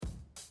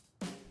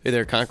Hey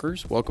there,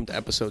 Conquerors. Welcome to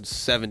episode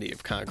 70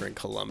 of Conquering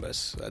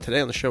Columbus. Today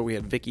on the show, we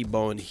had Vicki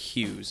Bowen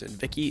Hughes, and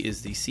Vicki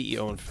is the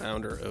CEO and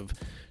founder of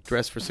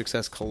Dress for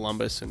Success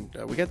Columbus, and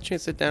we got the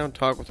chance to sit down and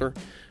talk with her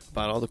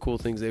about all the cool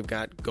things they've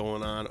got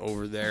going on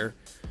over there,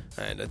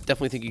 and I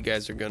definitely think you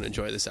guys are going to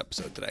enjoy this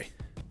episode today.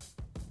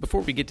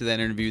 Before we get to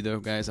that interview, though,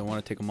 guys, I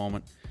want to take a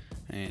moment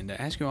and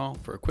ask you all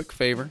for a quick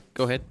favor.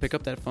 Go ahead, pick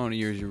up that phone of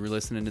yours you were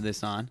listening to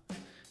this on,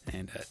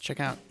 and check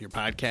out your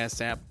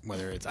podcast app,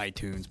 whether it's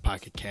iTunes,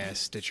 Pocket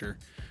Cast, Stitcher,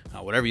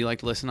 whatever you like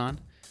to listen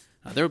on.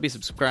 There will be a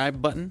subscribe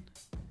button,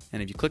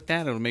 and if you click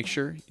that, it'll make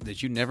sure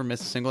that you never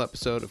miss a single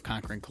episode of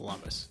Conquering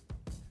Columbus.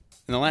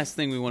 And the last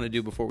thing we want to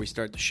do before we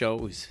start the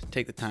show is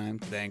take the time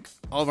to thank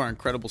all of our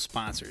incredible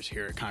sponsors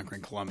here at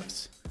Conquering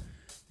Columbus.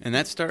 And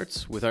that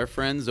starts with our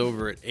friends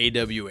over at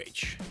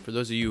AWH. For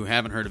those of you who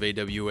haven't heard of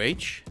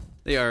AWH,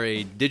 they are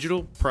a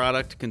digital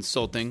product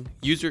consulting,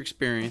 user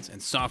experience,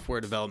 and software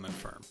development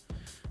firm.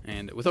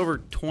 And with over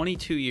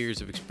 22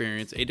 years of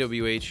experience,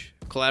 AWH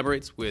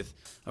collaborates with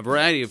a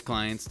variety of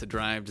clients to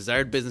drive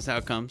desired business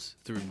outcomes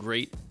through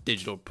great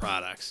digital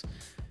products.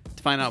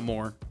 To find out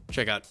more,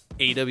 check out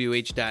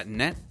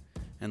awh.net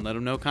and let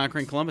them know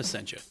Conquering Columbus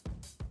sent you.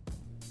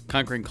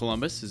 Conquering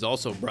Columbus is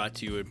also brought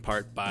to you in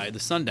part by the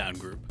Sundown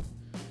Group.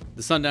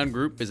 The Sundown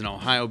Group is an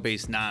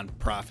Ohio-based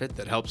nonprofit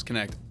that helps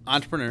connect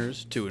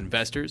entrepreneurs to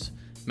investors,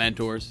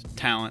 mentors,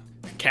 talent,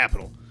 and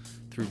capital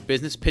through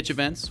business pitch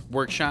events,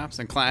 workshops,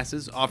 and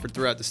classes offered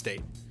throughout the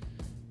state.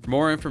 For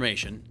more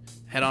information,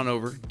 head on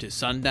over to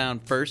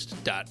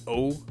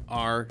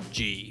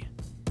sundownfirst.org.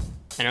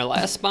 And our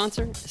last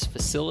sponsor is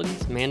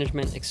Facilities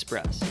Management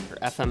Express, or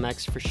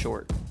FMX for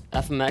short.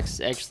 FMX is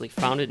actually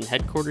founded and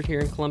headquartered here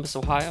in Columbus,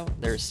 Ohio.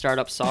 They're a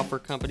startup software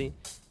company.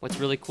 What's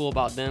really cool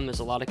about them, there's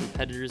a lot of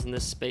competitors in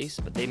this space,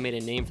 but they made a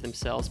name for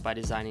themselves by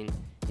designing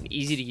an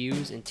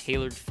easy-to-use and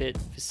tailored-fit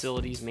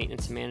facilities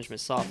maintenance and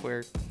management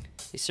software.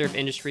 They serve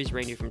industries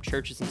ranging from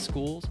churches and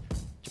schools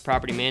to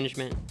property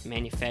management,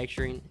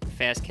 manufacturing, and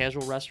fast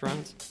casual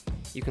restaurants.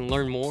 You can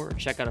learn more or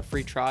check out a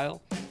free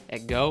trial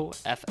at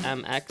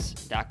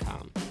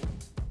gofmx.com.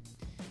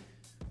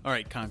 All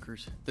right,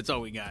 Conquerors, that's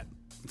all we got.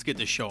 Let's get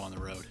this show on the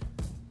road.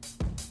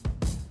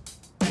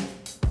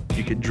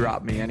 You could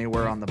drop me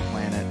anywhere on the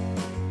planet,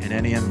 in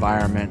any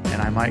environment,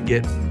 and I might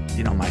get,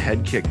 my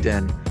head kicked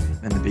in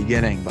the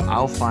beginning, but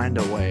I'll find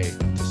a way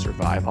to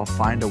survive. I'll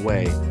find a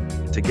way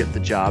to get the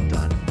job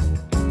done.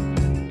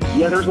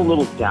 Yeah, there's a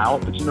little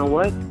doubt, but you know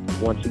what?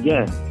 Once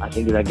again, I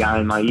think of that guy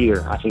in my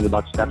ear. I think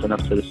about stepping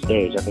up to the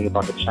stage. I think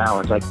about the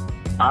challenge.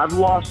 I've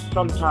lost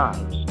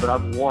sometimes, but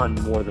I've won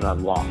more than I've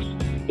lost.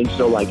 And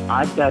so,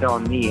 I bet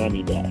on me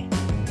any day.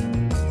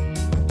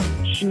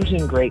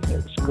 Choosing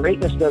greatness.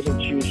 Greatness doesn't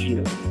choose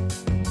you.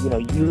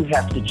 You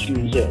have to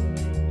choose it.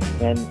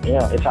 And,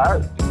 it's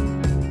hard.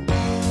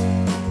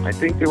 I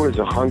think there was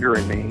a hunger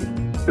in me.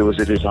 There was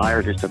a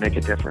desire just to make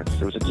a difference.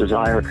 There was a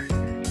desire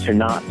to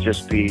not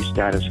just be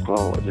status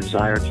quo, a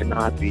desire to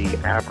not be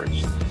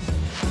average.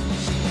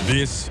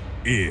 This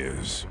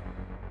is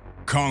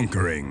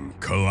Conquering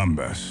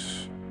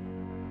Columbus.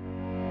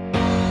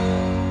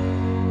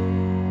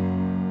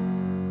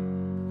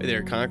 Hey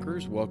there,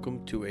 Conquerors.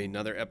 Welcome to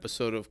another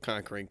episode of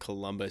Conquering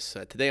Columbus.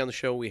 Today on the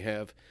show, we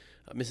have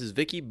Mrs.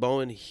 Vicki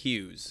Bowen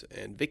Hughes,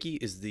 and Vicki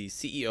is the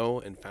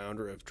CEO and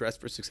founder of Dress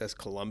for Success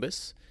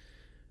Columbus.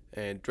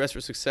 And Dress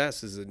for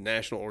Success is a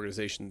national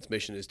organization that's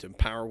mission is to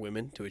empower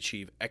women to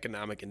achieve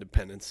economic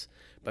independence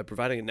by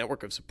providing a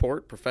network of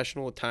support,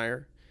 professional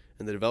attire,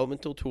 and the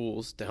developmental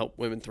tools to help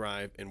women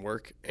thrive in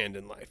work and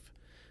in life.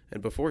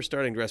 And before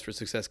starting Dress for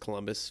Success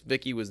Columbus,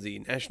 Vicki was the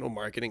National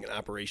Marketing and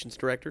Operations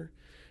Director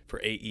for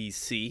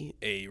AEC,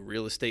 a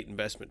real estate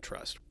investment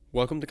trust.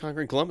 Welcome to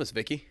Conquering Columbus,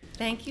 Vicki.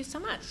 Thank you so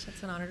much.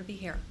 It's an honor to be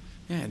here.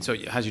 Yeah, and so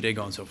how's your day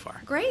going so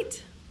far?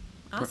 Great.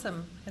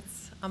 Awesome.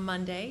 It's a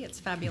Monday. It's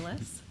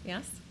fabulous.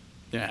 Yes?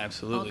 Yeah,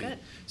 absolutely. All good.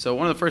 So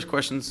one of the first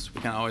questions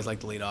we kind of always like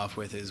to lead off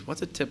with is,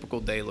 what's a typical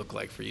day look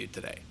like for you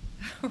today?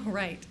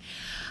 Right.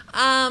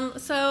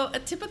 So a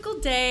typical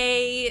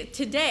day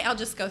today, I'll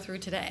just go through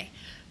today.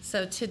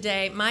 So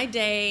today, my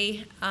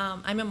day,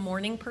 I'm a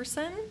morning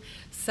person.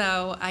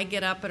 So I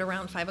get up at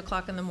around 5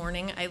 o'clock in the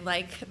morning. I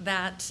like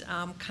that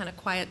kind of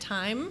quiet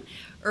time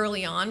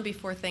early on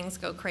before things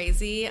go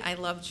crazy. I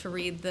love to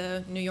read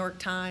the New York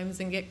Times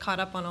and get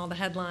caught up on all the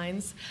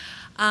headlines.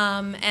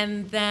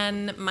 And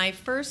then my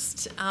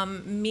first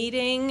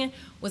meeting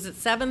was at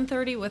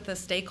 7:30 with a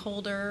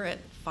stakeholder at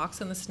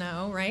Fox in the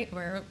Snow, right,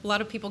 where a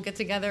lot of people get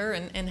together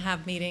and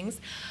have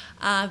meetings.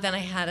 Then I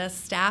had a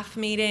staff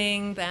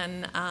meeting.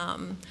 Then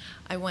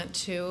I went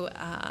to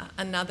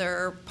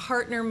another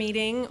partner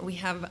meeting. We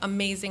have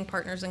amazing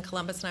partners in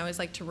Columbus, and I always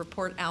like to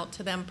report out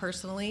to them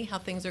personally how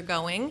things are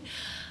going.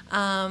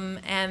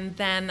 And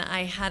then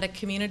I had a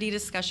community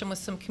discussion with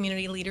some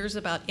community leaders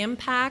about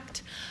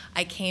impact.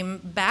 I came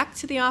back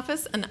to the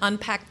office and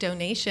unpacked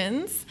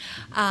donations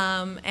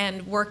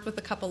and worked with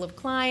a couple of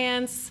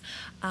clients,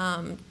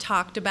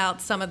 talked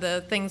about some of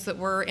the things that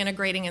we're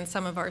integrating in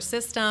some of our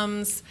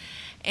systems.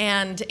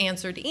 and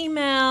answered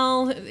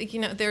email.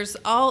 There's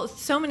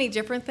so many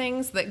different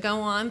things that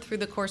go on through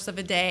the course of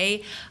a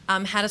day.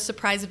 Had a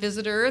surprise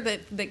visitor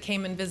that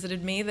came and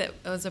visited me that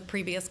was a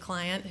previous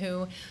client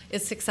who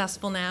is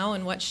successful now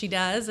in what she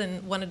does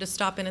and wanted to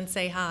stop in and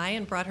say hi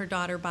and brought her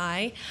daughter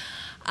by.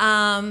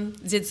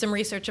 Did some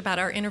research about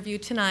our interview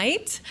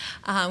tonight,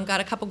 got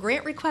a couple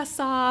grant requests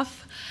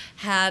off,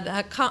 had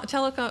a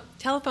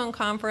telephone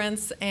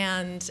conference,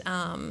 and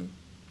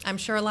I'm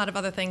sure a lot of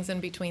other things in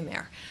between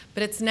there.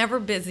 But it's never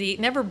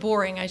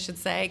boring, I should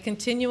say,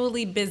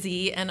 continually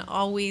busy and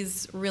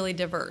always really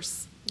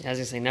diverse. I was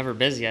going to say never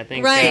busy. I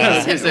think, right.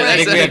 I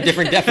think we have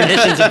different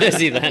definitions of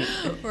busy then.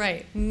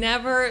 Right.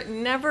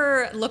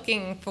 Never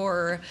looking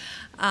for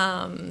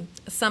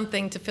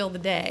something to fill the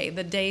day.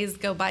 The days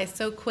go by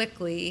so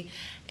quickly,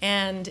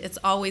 and it's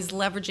always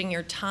leveraging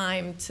your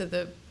time to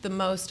the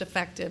most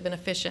effective and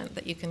efficient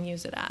that you can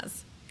use it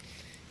as.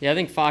 Yeah, I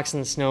think Fox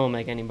in the Snow will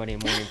make anybody a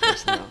morning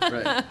person, though.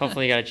 Right.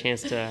 Hopefully you got a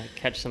chance to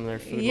catch some of their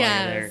food while you're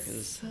there,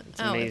 because it's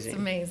amazing. It's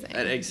amazing.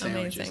 That egg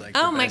sandwich amazing. is like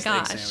oh the my best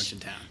gosh. egg sandwich in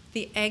town.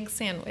 The egg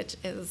sandwich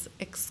is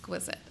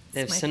exquisite.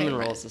 They have It's my cinnamon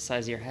favorite. rolls the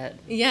size of your head.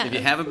 Yeah. If you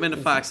haven't been to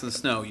Fox in the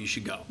Snow, you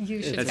should go.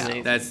 You should It's go.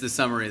 amazing. That's the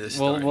summary of this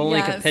story. We'll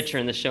link a Yes. picture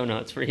in the show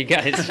notes for you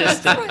guys. Just That's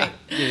to right.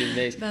 give you the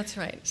base. That's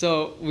right.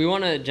 So we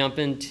want to jump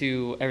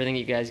into everything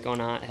you guys have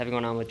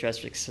going on with Dress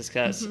for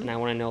Success, and I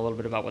want to know a little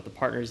bit about what the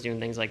partners do and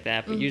things like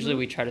that. But usually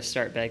we try to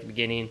start back at the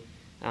beginning,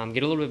 get a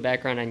little bit of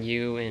background on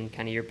you and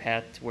kind of your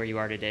path to where you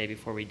are today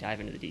before we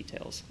dive into the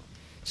details.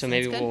 So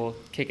maybe good. we'll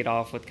kick it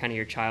off with kind of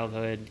your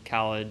childhood,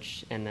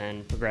 college, and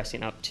then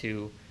progressing up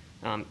to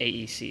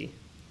AEC.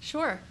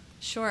 Sure.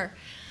 So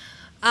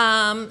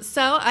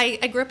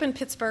I grew up in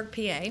Pittsburgh,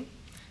 PA,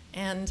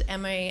 and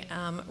am a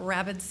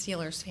rabid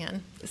Steelers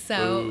fan.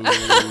 So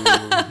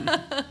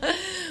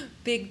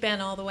Big Ben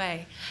all the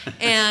way.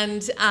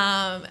 And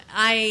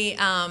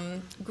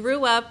I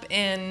grew up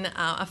in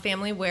a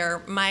family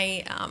where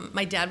my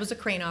dad was a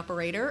crane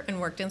operator and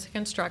worked in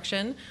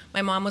construction.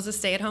 My mom was a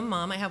stay-at-home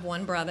mom. I have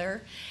one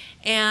brother.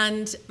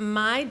 And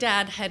my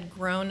dad had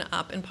grown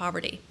up in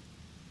poverty.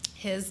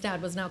 His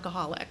dad was an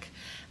alcoholic.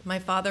 My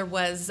father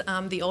was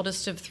the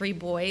oldest of three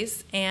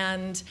boys,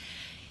 and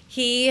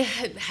he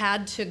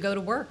had to go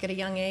to work at a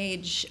young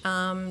age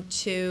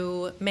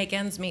to make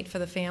ends meet for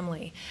the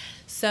family.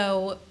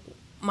 So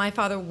my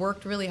father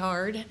worked really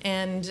hard,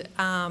 and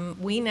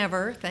we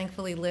never,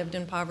 thankfully, lived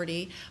in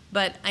poverty,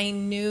 but I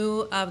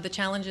knew of the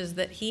challenges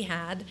that he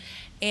had,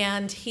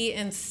 and he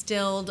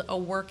instilled a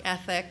work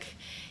ethic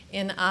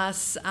in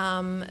us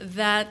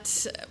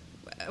that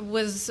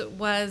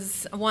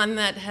was one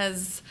that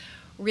has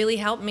really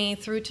helped me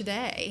through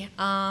today.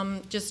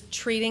 Just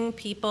treating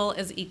people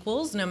as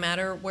equals, no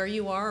matter where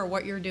you are or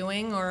what you're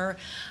doing or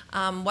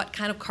what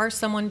kind of car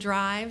someone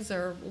drives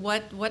or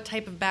what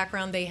type of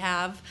background they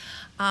have.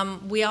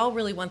 We all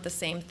really want the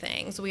same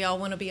things. We all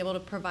want to be able to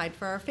provide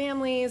for our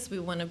families. We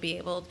want to be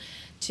able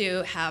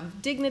to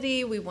have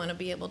dignity. We want to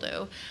be able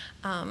to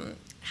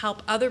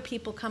help other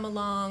people come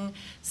along.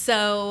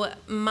 So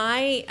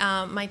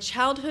my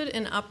childhood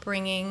and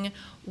upbringing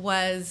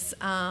was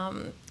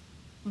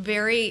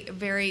very,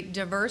 very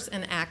diverse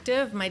and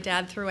active. My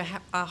dad threw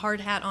a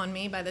hard hat on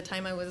me by the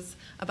time I was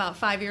about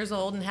 5 years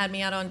old and had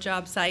me out on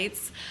job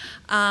sites.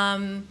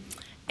 And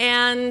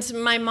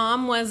my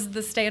mom was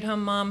the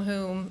stay-at-home mom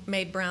who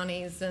made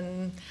brownies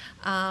and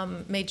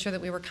made sure that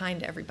we were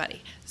kind to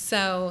everybody.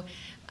 So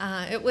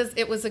it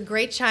was a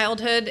great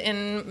childhood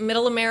in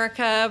middle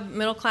America,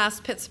 middle-class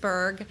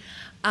Pittsburgh.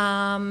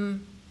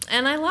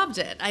 And I loved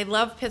it. I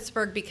love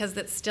Pittsburgh because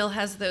it still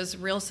has those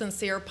real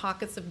sincere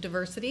pockets of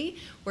diversity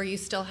where you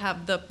still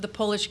have the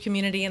Polish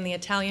community and the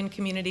Italian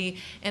community,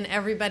 and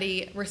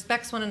everybody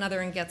respects one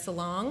another and gets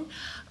along.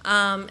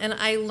 And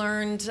I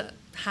learned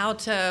how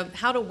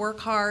to work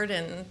hard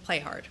and play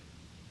hard.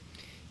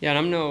 Yeah, and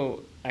I'm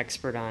no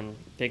expert on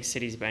big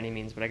cities by any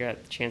means, but I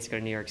got the chance to go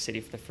to New York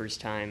City for the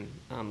first time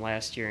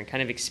last year and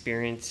kind of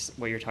experience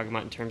what you're talking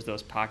about in terms of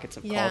those pockets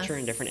of culture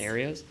in different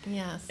areas.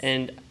 Yes.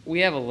 And we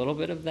have a little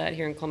bit of that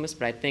here in Columbus,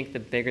 but I think the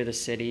bigger the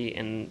city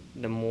and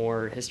the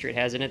more history it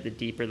has in it, the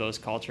deeper those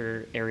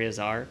culture areas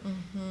are.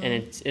 Mm-hmm. And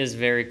it is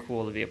very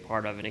cool to be a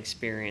part of and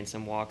experience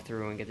and walk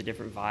through and get the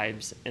different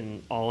vibes,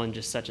 and all in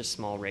just such a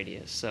small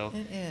radius. So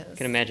it is. I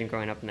can imagine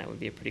growing up in that would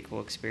be a pretty cool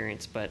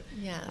experience. But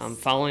yes.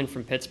 Following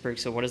from Pittsburgh,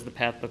 so what does the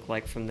path look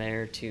like from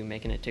there to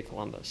making it to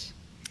Columbus?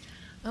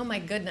 Oh my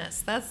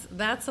goodness,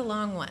 that's a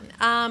long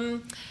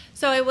one.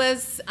 So I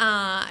was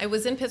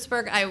in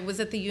Pittsburgh. I was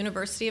at the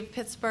University of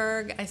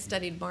Pittsburgh. I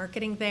studied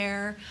marketing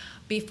there.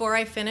 Before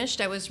I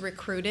finished, I was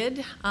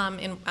recruited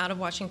out of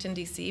Washington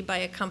D.C. by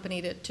a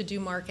company to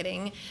do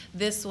marketing.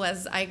 This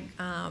was like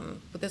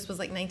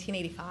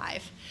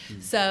 1985.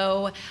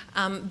 So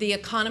the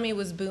economy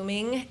was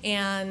booming,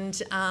 and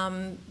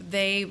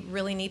they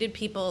really needed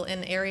people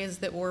in areas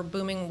that were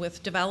booming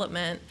with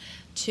development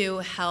to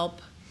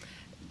help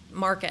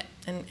market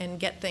and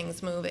get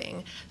things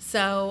moving.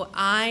 So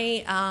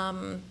I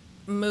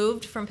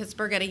moved from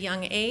Pittsburgh at a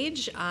young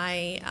age.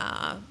 I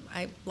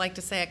like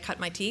to say I cut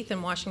my teeth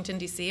in Washington,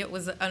 D.C. It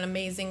was an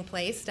amazing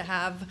place to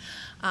have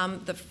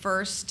the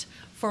first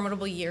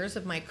formidable years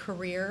of my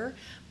career,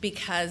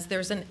 because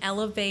there's an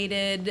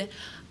elevated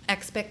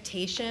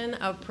expectation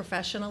of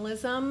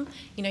professionalism.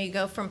 You know, you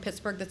go from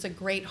Pittsburgh, that's a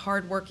great,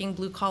 hardworking,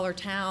 blue-collar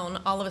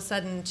town, all of a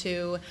sudden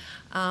to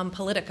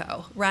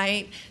Politico,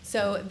 right?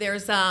 So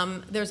there's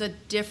a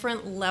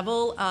different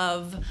level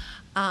of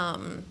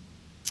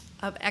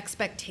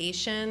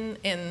expectation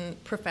in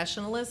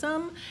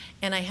professionalism,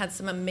 and I had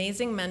some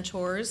amazing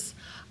mentors.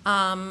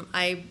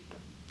 I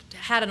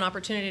had an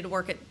opportunity to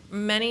work at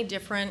many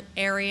different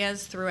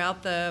areas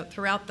throughout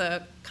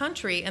the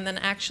country, and then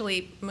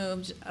actually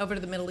moved over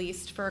to the Middle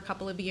East for a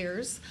couple of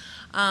years.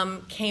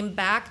 Came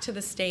back to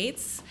the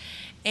States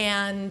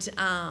and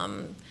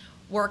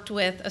worked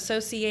with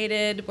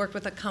Associated, worked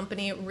with a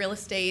company, real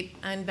estate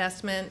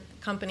investment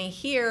company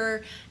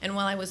here, and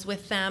while I was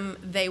with them,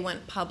 they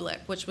went public,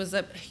 which was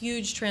a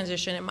huge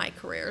transition in my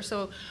career.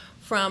 So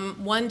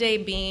from one day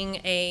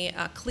being a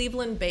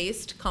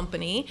Cleveland-based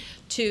company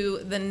to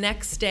the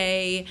next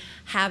day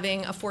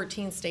having a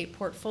 14-state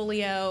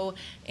portfolio,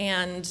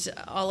 and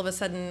all of a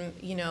sudden,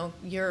 you know,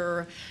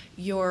 your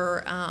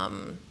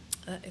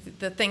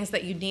the things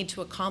that you need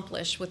to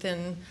accomplish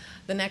within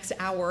the next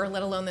hour,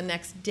 let alone the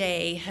next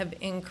day, have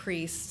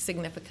increased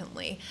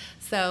significantly.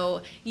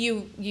 So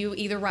you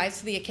either rise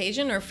to the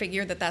occasion or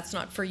figure that that's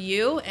not for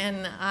you,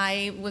 and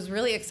I was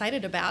really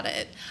excited about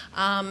it.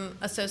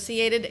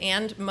 Associated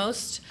and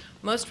most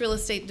real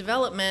estate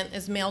development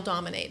is male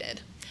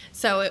dominated.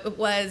 So it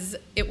was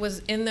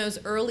in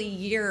those early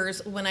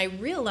years when I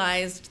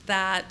realized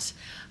that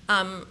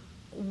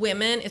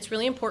women, it's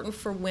really important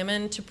for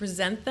women to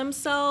present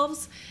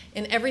themselves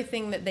in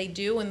everything that they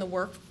do in the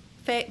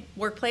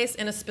workplace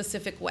in a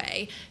specific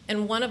way.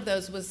 And one of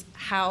those was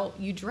how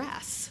you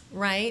dress,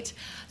 right?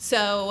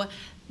 So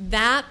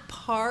that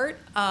part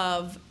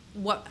of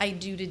what I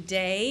do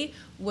today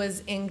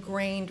was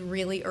ingrained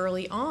really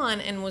early on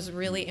and was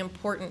really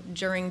important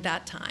during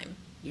that time.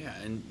 Yeah,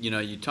 and you know,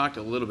 you talked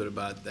a little bit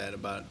about that,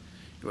 about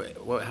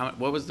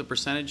what was the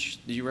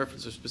percentage? Did you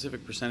reference a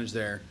specific percentage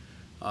there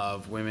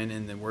of women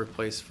in the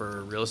workplace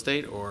for real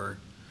estate, or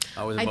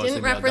was it I mostly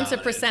didn't reference a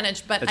male-dominated?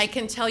 percentage, but I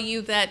can tell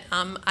you that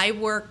I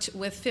worked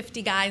with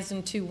 50 guys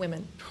and 2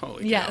 women.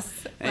 Holy cow.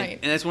 Yes, and, right.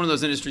 And that's one of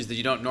those industries that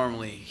you don't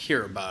normally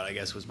hear about, I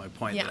guess was my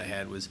point Yeah. that I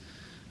had was,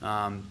 you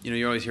know,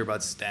 you always hear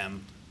about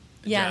STEM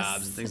Yes,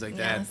 jobs and things like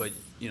that, yes. but,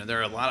 you know, there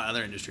are a lot of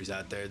other industries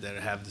out there that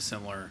have the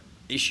similar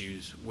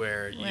issues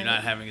where you're Right.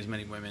 not having as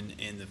many women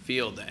in the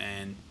field.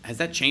 And has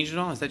that changed at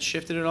all? Has that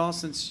shifted at all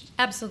since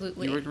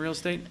Absolutely. you worked in real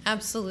estate?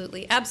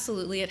 Absolutely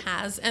it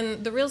has.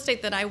 And the real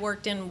estate that I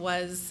worked in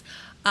was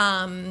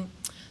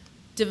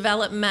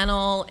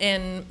developmental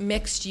and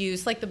mixed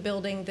use, like the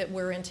building that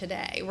we're in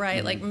today, right?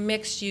 Mm-hmm. Like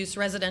mixed use,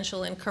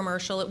 residential and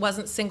commercial. It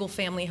wasn't single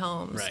family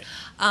homes. Right.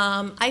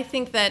 I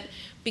think that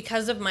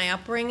because of my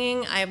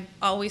upbringing, I've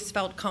always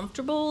felt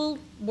comfortable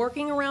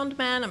working around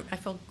men. I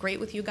felt great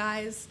with you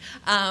guys.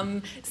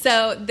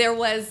 So there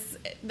was,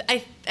 I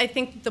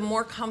think the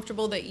more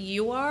comfortable that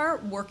you are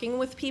working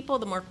with people,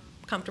 the more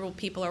comfortable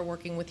people are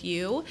working with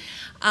you.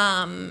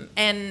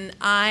 And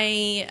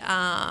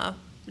I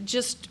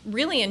just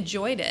really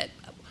enjoyed it.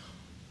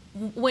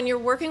 When you're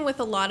working with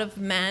a lot of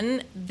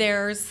men,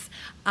 there's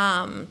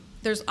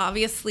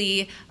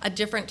obviously a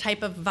different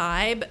type of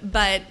vibe,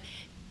 but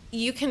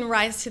you can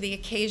rise to the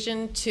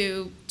occasion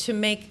to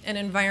make an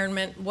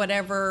environment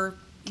whatever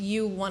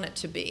you want it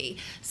to be.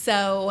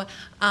 So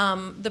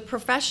the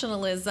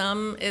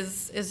professionalism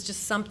is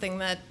just something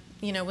that,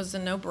 you know, was a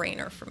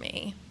no-brainer for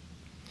me.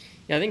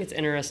 Yeah, I think it's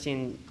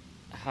interesting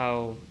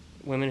how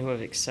women who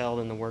have excelled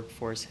in the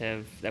workforce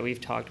that we've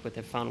talked with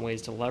have found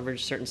ways to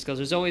leverage certain skills.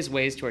 There's always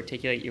ways to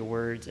articulate your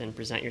words and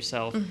present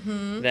yourself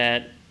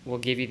that will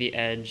give you the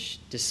edge,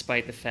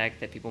 despite the fact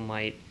that people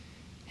might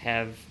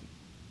have,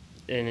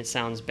 and it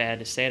sounds bad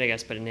to say it, I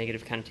guess, but a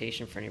negative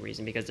connotation for any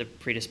reason because of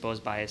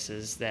predisposed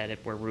biases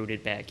that were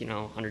rooted back, you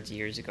know, hundreds of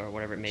years ago or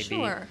whatever it may be.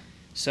 Sure.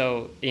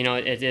 So, you know,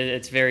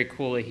 it's very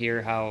cool to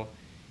hear how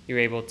you're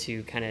able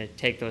to kind of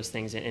take those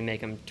things and make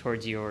them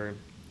towards your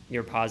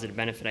positive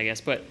benefit, I guess.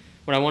 But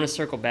what I want to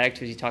circle back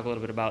to is you talk a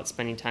little bit about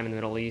spending time in the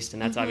Middle East,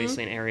 and that's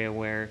obviously an area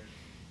where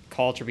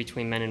culture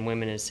between men and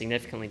women is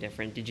significantly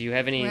different. Did you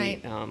have any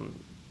Right.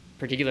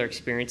 particular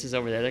experiences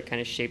over there that kind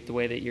of shaped the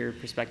way that your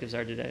perspectives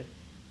are today?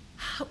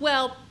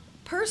 Well,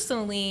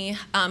 personally,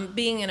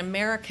 being an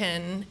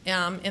American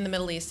in the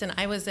Middle East, and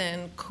I was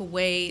in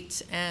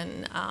Kuwait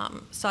and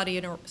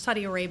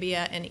Saudi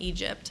Arabia and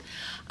Egypt.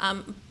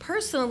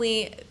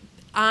 Personally,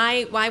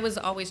 I was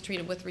always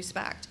treated with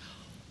respect.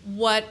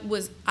 What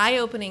was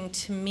eye-opening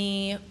to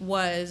me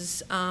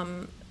was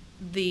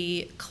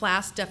the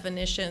class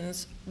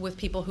definitions with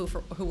people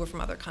who were from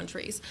other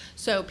countries.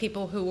 So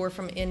people who were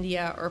from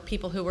India or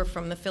people who were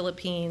from the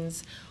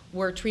Philippines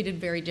were treated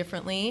very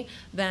differently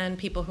than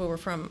people who were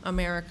from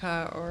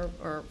America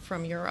or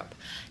from Europe.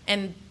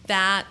 And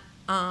that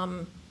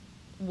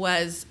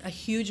was a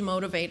huge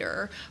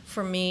motivator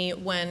for me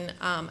when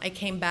I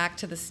came back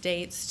to the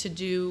States to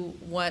do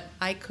what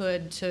I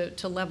could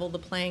to level the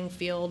playing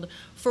field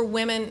for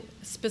women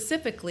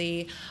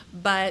specifically,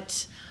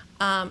 but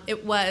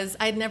it was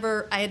I had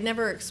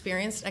never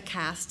experienced a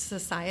caste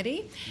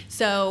society,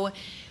 so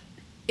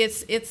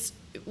it's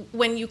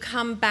when you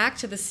come back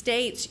to the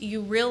States,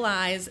 you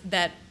realize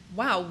that,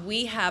 wow,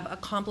 we have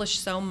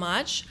accomplished so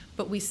much,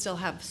 but we still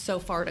have so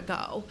far to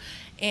go.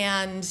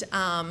 And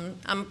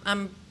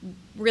I'm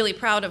really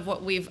proud of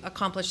what we've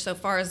accomplished so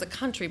far as a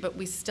country, but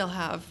we still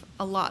have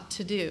a lot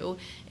to do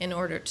in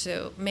order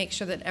to make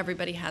sure that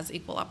everybody has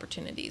equal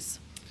opportunities.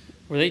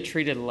 Were they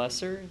treated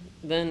lesser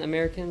than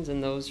Americans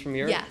and those from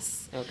Europe?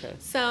 Yes. Okay.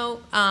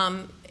 So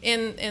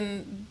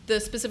in the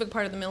specific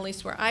part of the Middle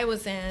East where I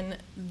was in,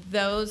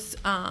 those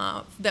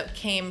that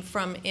came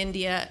from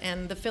India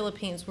and the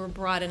Philippines were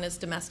brought in as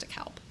domestic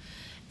help.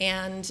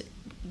 And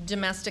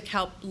domestic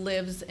help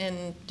lives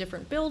in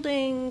different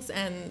buildings,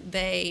 and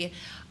they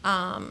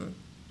have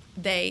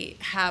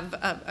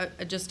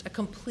just a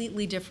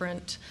completely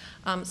different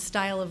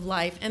style of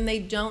life, and they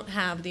don't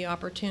have the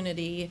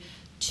opportunity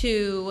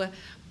to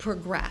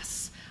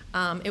progress.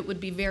 It would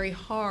be very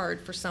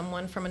hard for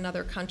someone from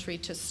another country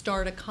to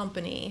start a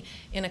company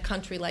in a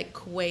country like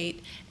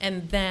Kuwait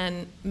and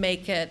then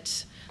make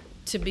it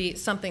to be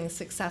something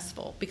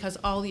successful, because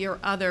all your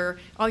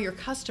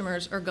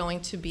customers are going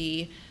to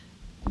be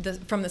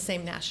from the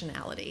same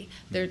nationality.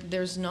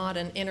 There's not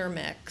an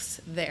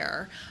intermix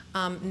there.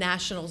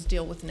 Nationals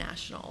deal with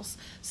nationals,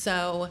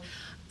 so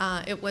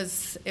it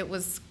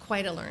was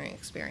quite a learning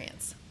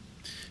experience.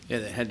 Yeah,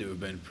 that had to have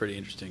been pretty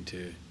interesting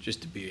to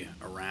be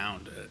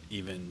around.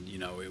 Even,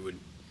 it would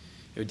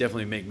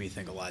definitely make me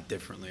think a lot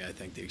differently, I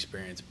think, the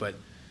experience. But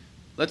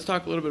let's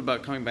talk a little bit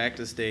about coming back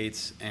to the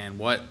States and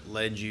what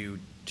led you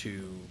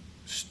to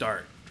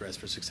start Dress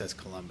for Success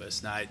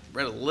Columbus. Now, I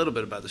read a little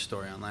bit about the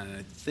story online, and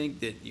I think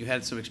that you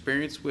had some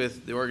experience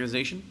with the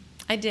organization.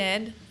 I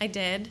did.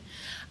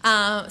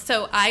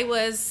 So I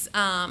was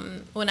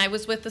when I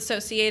was with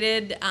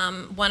Associated,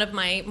 one of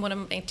my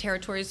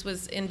territories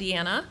was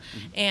Indiana,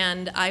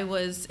 and I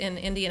was in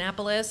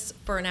Indianapolis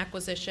for an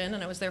acquisition,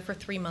 and I was there for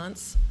 3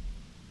 months.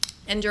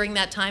 And during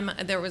that time,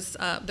 there were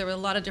a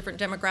lot of different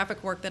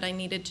demographic work that I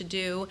needed to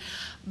do,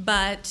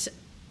 but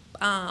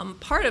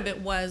part of it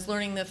was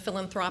learning the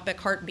philanthropic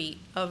heartbeat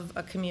of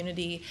a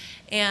community.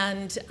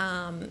 And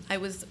I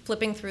was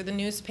flipping through the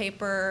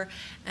newspaper,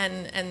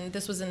 and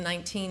this was in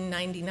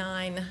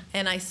 1999,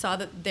 and I saw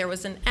that there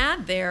was an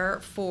ad there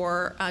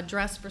for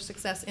Dress for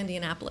Success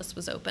Indianapolis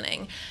was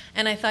opening.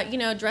 And I thought,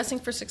 Dressing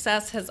for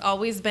Success has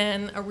always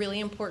been a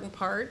really important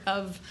part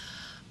of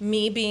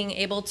me being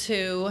able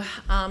to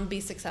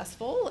be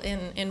successful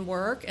in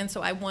work, and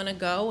so I want to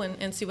go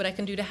and see what I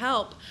can do to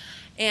help.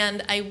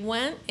 And I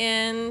went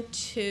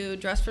into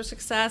Dress for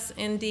Success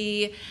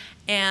Indy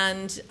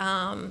and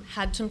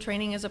had some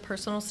training as a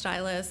personal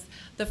stylist.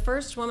 The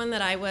first woman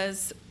that I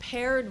was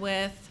paired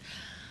with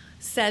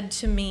said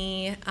to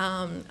me,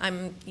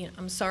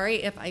 I'm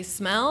sorry if I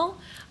smell.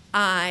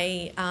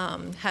 I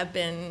have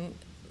been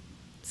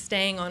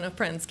staying on a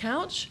friend's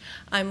couch.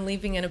 I'm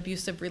leaving an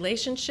abusive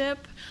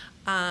relationship.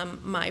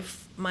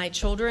 My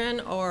children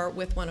are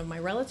with one of my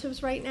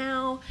relatives right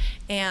now,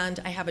 and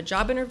I have a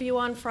job interview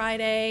on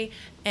Friday,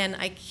 and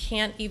I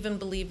can't even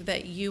believe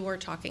that you are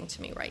talking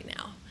to me right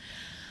now.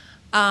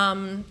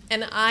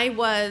 And I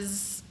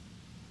was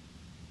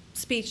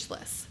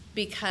speechless,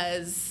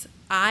 because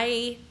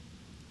I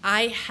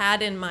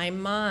had in my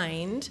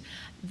mind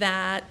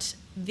that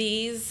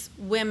these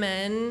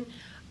women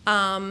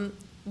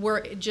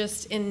were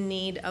just in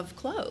need of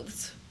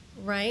clothes.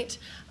 Right?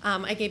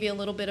 I gave you a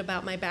little bit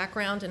about my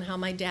background and how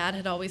my dad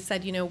had always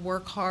said,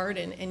 work hard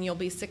and you'll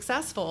be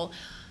successful.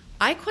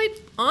 I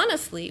quite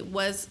honestly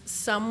was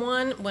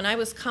someone, when I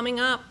was coming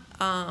up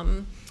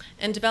and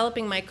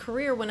developing my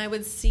career, when I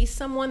would see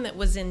someone that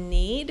was in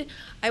need,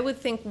 I would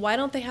think, why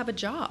don't they have a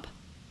job?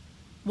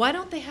 Why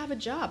don't they have a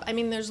job? I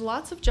mean, there's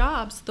lots of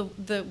jobs.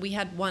 We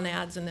had one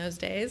ads in those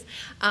days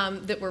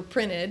that were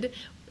printed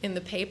in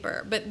the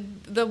paper, but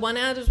the one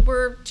ads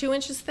were 2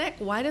 inches thick.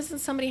 Why doesn't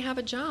somebody have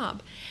a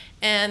job?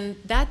 And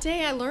that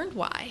day I learned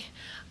why.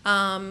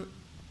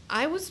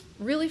 I was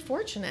really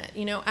fortunate.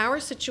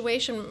 Our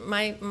situation,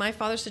 my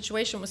father's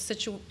situation was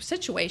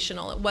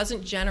situational. It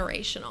wasn't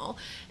generational.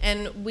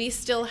 And we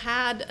still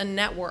had a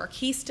network.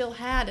 He still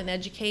had an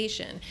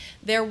education.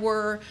 There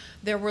were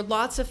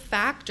lots of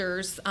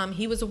factors.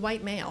 He was a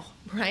white male,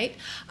 right?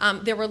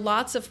 There were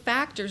lots of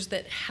factors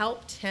that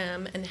helped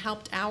him and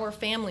helped our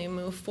family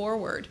move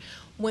forward.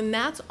 When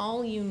that's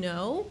all you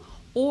know,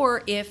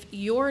 or if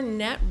your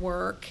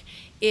network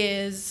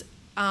is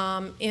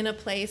in a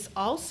place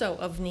also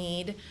of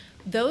need,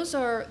 those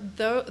are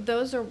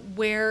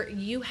where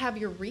you have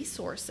your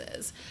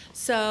resources.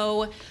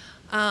 So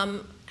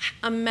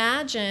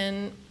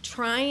imagine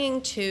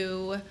trying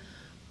to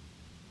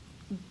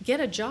get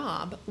a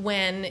job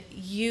when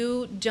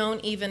you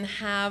don't even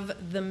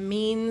have the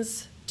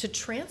means to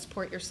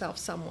transport yourself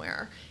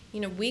somewhere.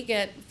 we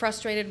get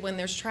frustrated when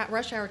there's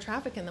rush hour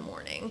traffic in the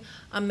morning.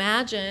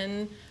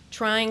 Imagine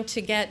trying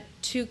to get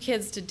 2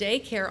 kids to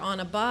daycare on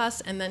a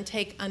bus and then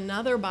take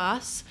another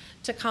bus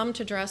to come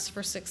to Dress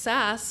for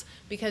Success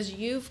because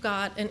you've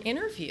got an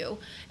interview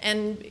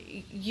and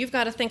you've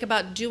got to think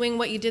about doing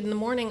what you did in the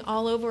morning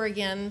all over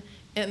again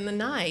in the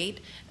night,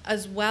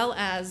 as well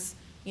as,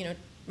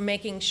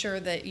 making sure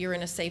that you're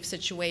in a safe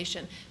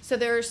situation. So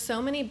there are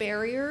so many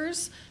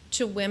barriers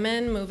to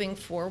women moving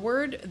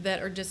forward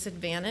that are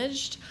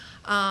disadvantaged.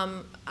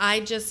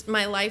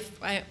 My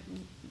life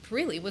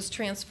really was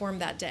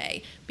transformed that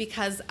day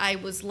because I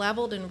was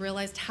leveled and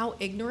realized how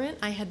ignorant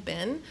I had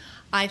been.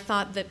 I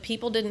thought that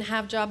people didn't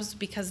have jobs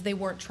because they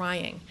weren't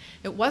trying.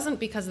 It wasn't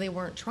because they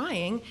weren't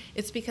trying,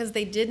 it's because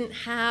they didn't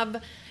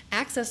have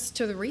access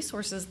to the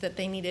resources that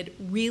they needed,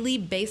 really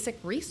basic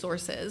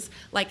resources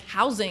like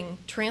housing,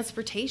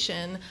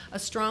 transportation, a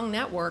strong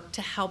network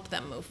to help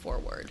them move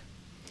forward.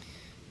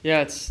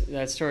 Yeah,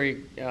 that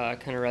story kind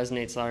of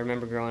resonates. I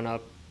remember growing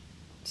up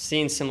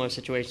seeing similar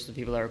situations with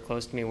people that were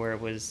close to me where it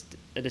was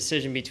a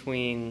decision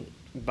between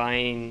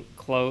buying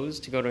clothes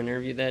to go to an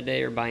interview that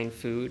day or buying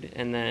food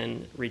and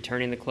then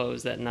returning the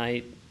clothes that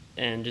night,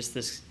 and just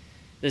this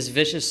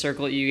vicious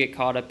circle that you get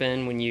caught up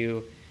in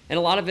and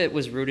a lot of it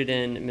was rooted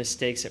in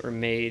mistakes that were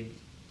made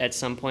at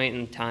some point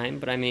in time.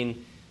 But I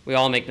mean, we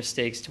all make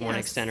mistakes to one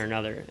extent or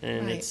another,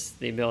 and Right. It's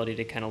the ability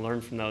to kind of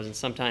learn from those. And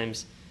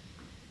sometimes,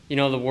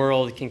 the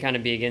world can kind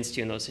of be against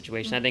you in those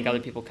situations. I think other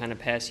people kind of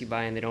pass you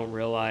by and they don't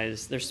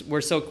realize.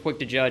 We're so quick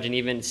to judge, and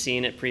even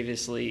seeing it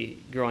previously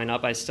growing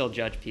up, I still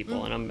judge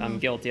people, and I'm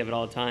guilty of it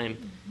all the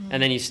time.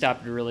 And then you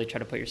stop to really try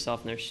to put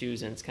yourself in their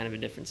shoes, and it's kind of a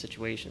different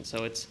situation.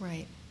 So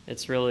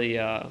it's really,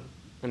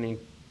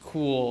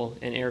 cool,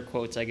 in air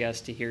quotes, I guess,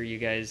 to hear you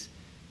guys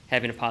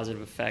having a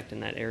positive effect in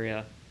that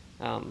area.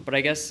 But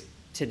I guess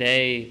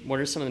today, what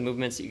are some of the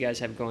movements that you guys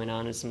have going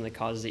on and some of the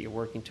causes that you're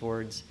working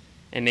towards?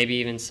 And maybe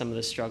even some of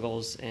the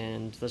struggles,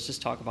 and let's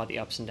just talk about the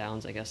ups and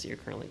downs, I guess, that you're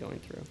currently going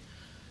through.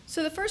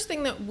 So the first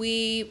thing that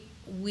we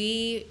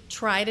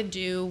try to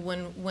do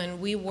when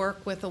we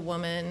work with a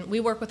woman, we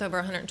work with over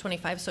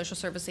 125 social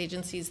service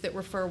agencies that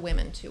refer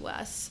women to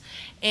us.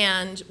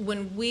 And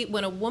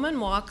when a woman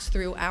walks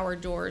through our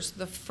doors,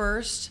 the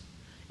first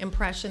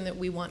impression that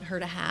we want her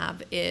to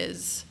have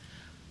is,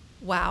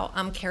 wow,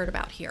 I'm cared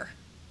about here.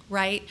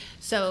 Right?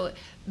 So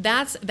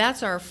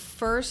that's our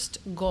first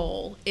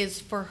goal, is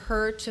for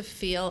her to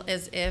feel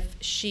as if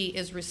she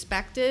is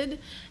respected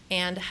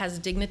and has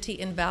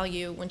dignity and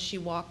value when she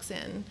walks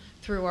in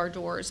through our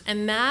doors.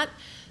 And that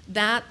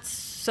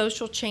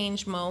social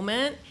change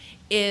moment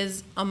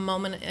is a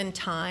moment in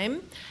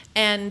time,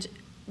 and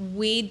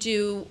we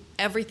do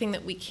everything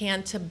that we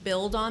can to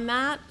build on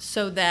that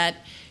so that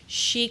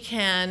she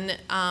can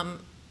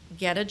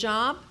get a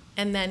job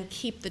and then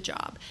keep the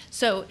job.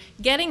 So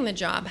getting the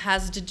job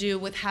has to do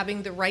with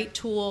having the right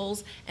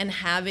tools and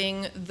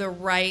having the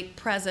right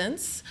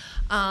presence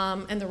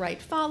and the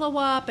right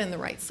follow-up and the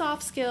right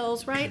soft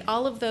skills, right?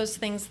 All of those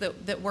things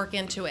that work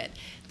into it.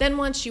 Then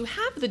once you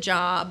have the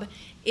job,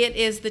 it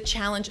is the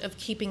challenge of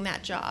keeping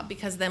that job,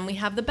 because then we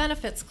have the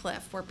benefits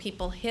cliff where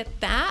people hit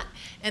that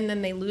and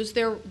then they lose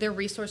their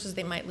resources.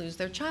 They might lose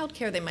their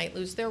childcare, they might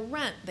lose their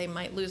rent, they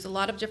might lose a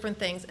lot of different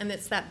things, and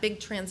it's that big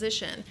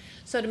transition.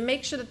 So to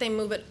make sure that they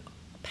move it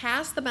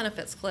past the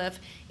benefits cliff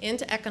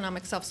into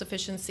economic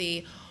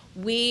self-sufficiency,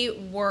 we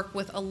work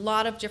with a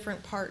lot of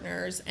different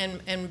partners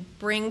and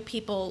bring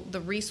people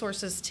the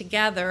resources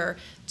together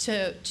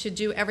to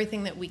do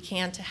everything that we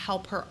can to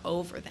help her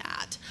over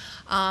that.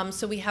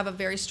 So we have a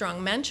very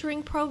strong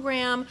mentoring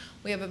program.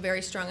 We have a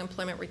very strong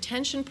employment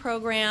retention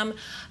program.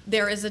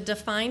 There is a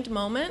defined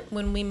moment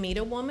when we meet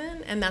a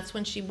woman, and that's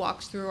when she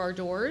walks through our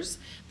doors.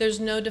 There's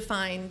no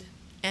defined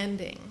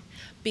ending,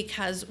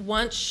 because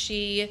once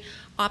she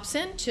opts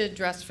into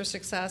Dress for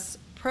Success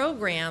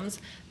programs,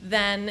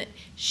 then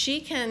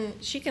she can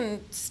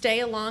stay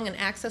along and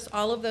access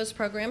all of those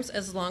programs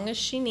as long as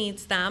she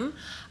needs them.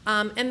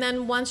 And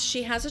then once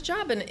she has a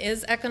job and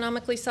is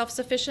economically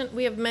self-sufficient,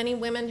 we have many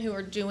women who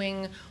are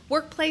doing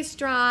workplace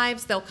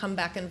drives. They'll come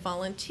back and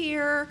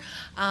volunteer.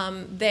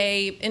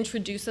 They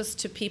introduce us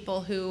to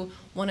people who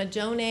want to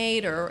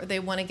donate or they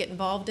want to get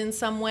involved in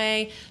some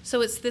way.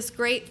 So it's this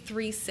great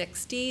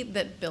 360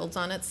 that builds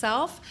on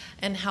itself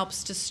and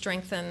helps to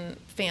strengthen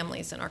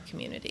families in our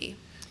community.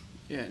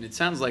 Yeah, and it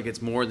sounds like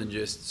it's more than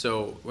just,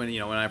 so when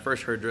I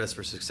first heard Dress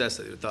for Success,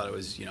 I thought it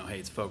was, hey,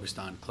 it's focused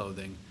on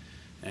clothing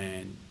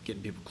and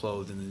getting people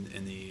clothed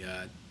and the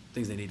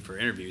things they need for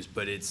interviews,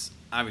 but it's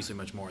obviously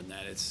much more than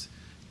that. It's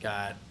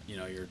got,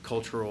 your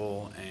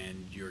cultural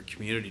and your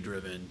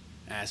community-driven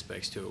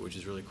aspects to it, which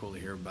is really cool to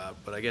hear about.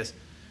 But I guess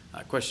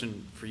a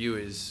question for you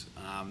is,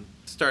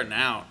 starting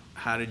out,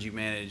 how did you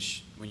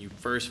manage, when you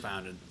first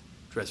founded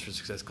Dress for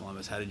Success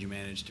Columbus, how did you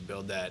manage to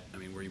build that? I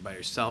mean, were you by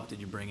yourself? Did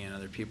you bring in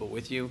other people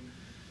with you?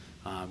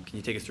 Can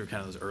you take us through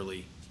kind of those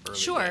early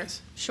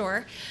days?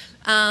 Sure.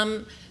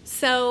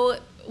 So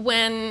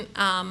when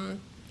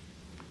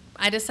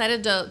I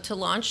decided to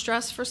launch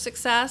Dress for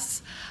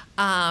Success,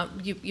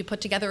 You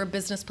put together a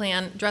business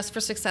plan. Dress for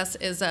Success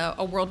is a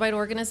worldwide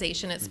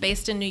organization. It's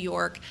based in New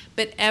York,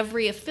 but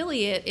every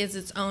affiliate is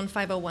its own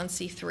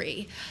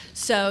 501c3.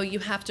 So you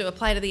have to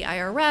apply to the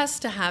IRS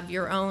to have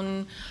your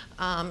own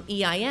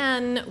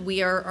EIN.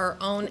 We are our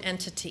own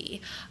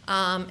entity,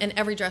 and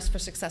every Dress for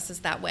Success is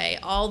that way.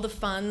 All the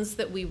funds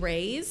that we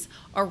raise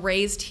are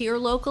raised here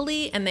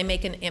locally, and they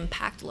make an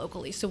impact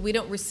locally. So we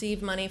don't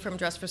receive money from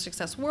Dress for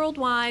Success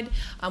worldwide.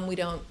 We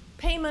don't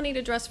pay money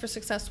to Dress for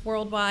Success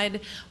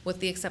worldwide, with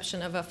the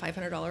exception of a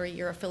 $500 a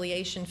year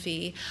affiliation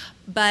fee.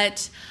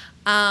 But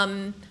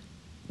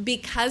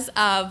because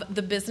of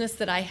the business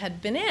that I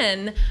had been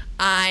in,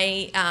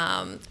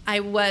 I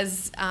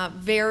was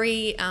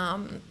very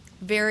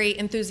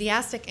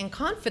enthusiastic and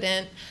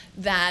confident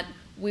that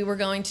we were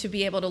going to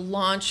be able to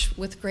launch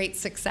with great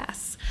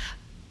success.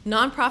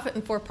 Nonprofit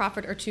and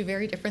for-profit are two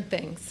very different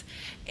things.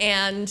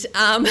 And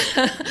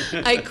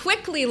I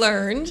quickly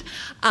learned,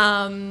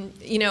 our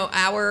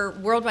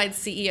worldwide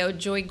CEO,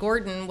 Joy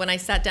Gordon, when I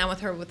sat down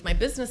with her with my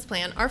business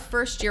plan, our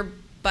first year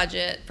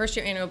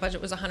annual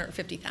budget was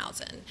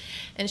 $150,000.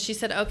 And she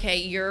said, okay,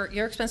 your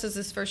expenses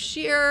this first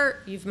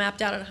year, you've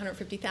mapped out at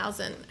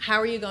 $150,000. How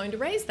are you going to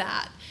raise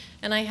that?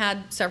 And I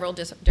had several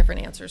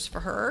different answers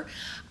for her.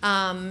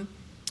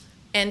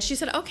 And she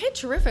said, okay,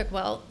 terrific.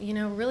 Well,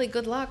 really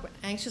good luck.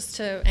 Anxious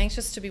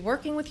to be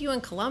working with you in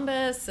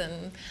Columbus,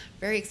 and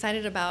very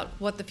excited about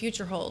what the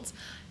future holds.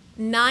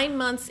 9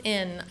 months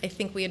in, I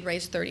think we had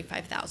raised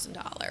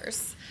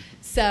 $35,000.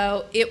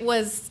 So it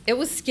was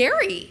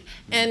scary.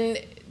 And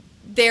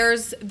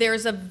there's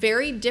a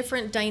very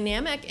different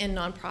dynamic in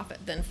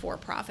nonprofit than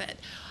for-profit.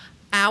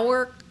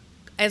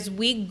 As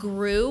we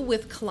grew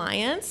with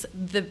clients,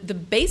 the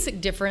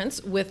basic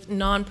difference with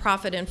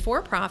nonprofit and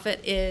for-profit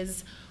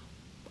is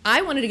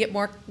I wanted to get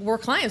more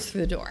clients through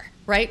the door,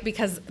 right?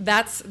 Because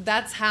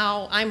that's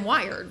how I'm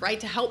wired, right?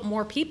 To help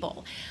more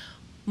people.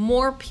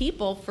 More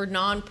people for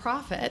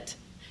nonprofit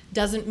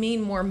doesn't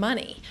mean more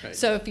money. Right.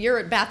 So if you're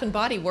at Bath and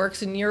Body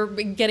Works and you're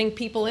getting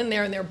people in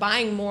there and they're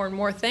buying more and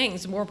more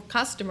things, more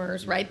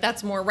customers, right?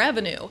 That's more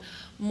revenue.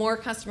 More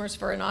customers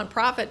for a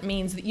nonprofit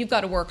means that you've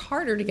got to work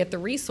harder to get the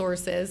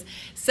resources.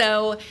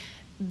 So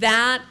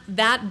that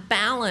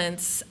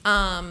balance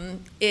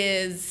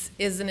is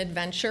an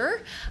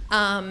adventure,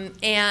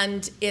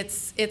 and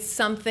it's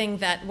something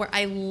where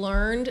I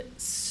learned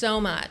so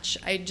much.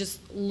 I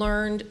just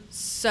learned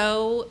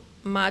so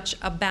much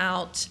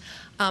about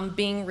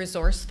being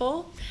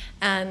resourceful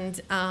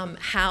and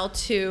how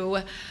to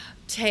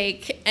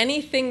take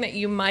anything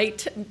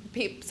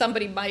that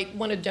somebody might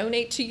want to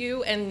donate to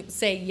you and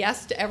say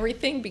yes to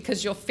everything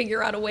because you'll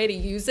figure out a way to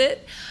use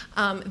it.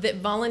 That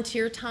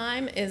volunteer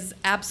time is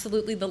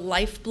absolutely the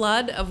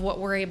lifeblood of what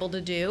we're able to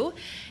do.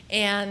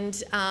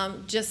 And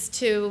just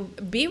to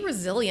be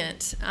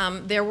resilient.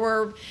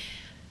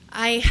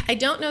 I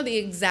don't know the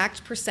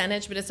exact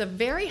percentage, but it's a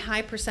very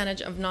high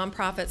percentage of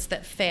nonprofits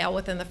that fail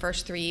within the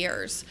first 3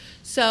 years.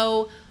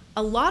 So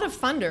a lot of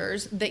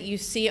funders that you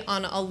see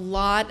on a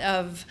lot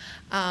of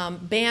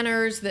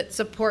banners that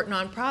support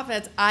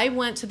nonprofits, I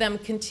went to them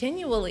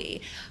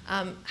continually,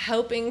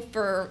 hoping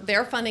for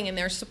their funding and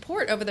their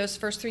support over those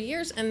first 3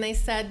 years. And they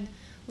said,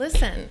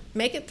 listen,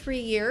 make it 3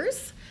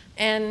 years,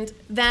 and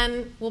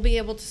then we'll be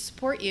able to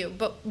support you.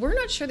 But we're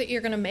not sure that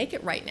you're going to make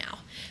it right now.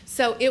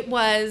 So it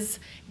was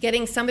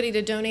getting somebody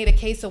to donate a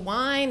case of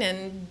wine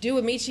and do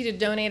Amici to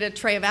donate a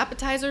tray of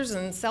appetizers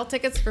and sell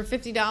tickets for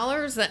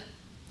 $50 that,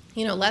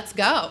 let's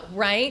go,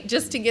 right?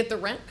 Just to get the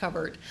rent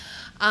covered.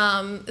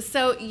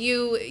 So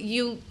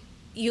you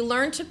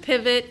learn to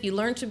pivot, you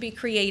learn to be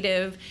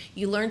creative,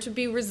 you learn to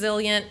be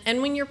resilient,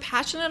 and when you're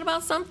passionate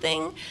about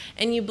something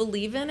and you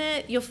believe in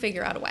it, you'll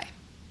figure out a way.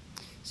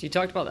 So you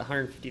talked about the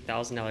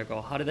 $150,000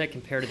 goal. How did that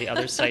compare to the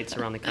other sites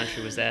around the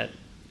country? Was that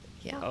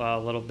a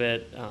little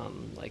bit,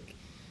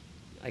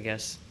 I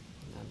guess,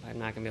 I'm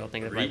not going to be able to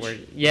think of the right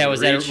word. Yeah,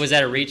 was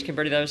that a reach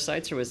compared to the other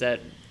sites, or was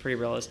that pretty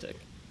realistic?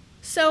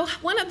 So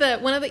one of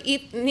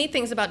the neat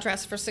things about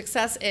Dress for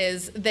Success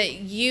is that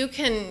you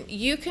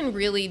can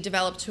really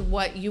develop to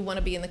what you want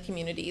to be in the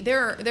community.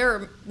 There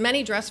are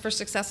many Dress for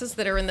Successes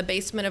that are in the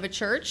basement of a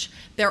church.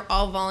 They're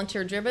all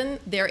volunteer driven.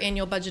 Their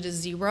annual budget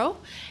is $0,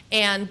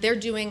 and they're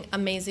doing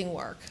amazing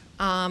work.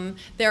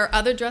 There are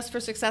other Dress for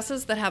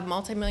Successes that have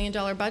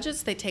multi-million-dollar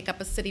budgets. They take up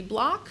a city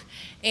block,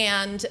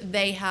 and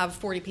they have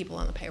 40 people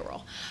on the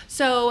payroll.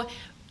 So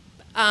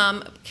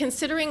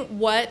considering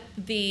what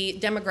the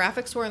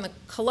demographics were in the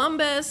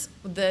Columbus,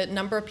 the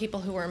number of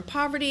people who were in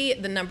poverty,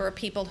 the number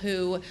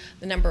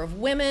of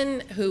women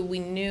who we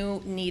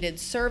knew needed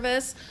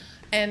service,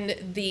 and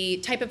the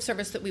type of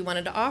service that we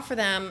wanted to offer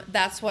them,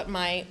 that's what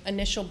my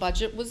initial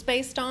budget was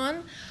based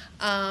on.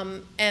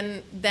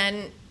 And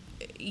then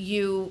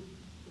you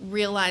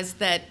realize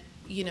that,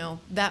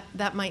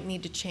 that might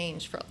need to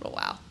change for a little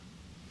while.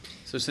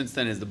 So since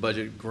then, has the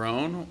budget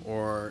grown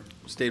or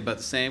stayed about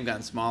the same,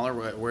 gotten smaller?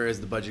 Where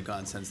has the budget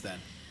gone since then?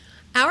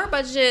 Our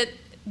budget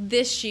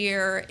this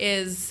year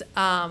is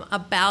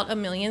about $1.6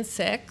 million.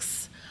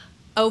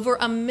 Over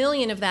 $1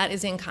 million of that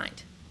is in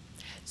kind.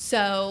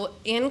 So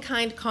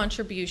in-kind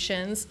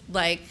contributions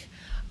like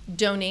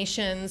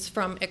donations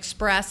from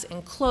Express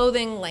in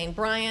clothing, Lane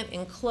Bryant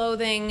in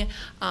clothing,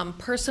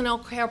 personal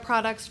care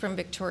products from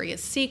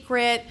Victoria's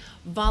Secret,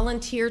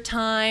 volunteer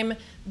time,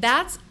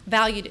 that's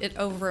valued at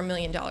over $1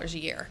 million a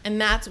year. And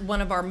that's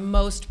one of our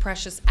most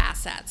precious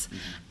assets.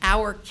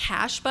 Our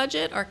cash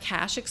budget, our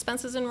cash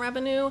expenses and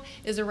revenue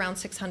is around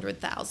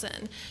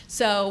 $600,000.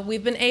 So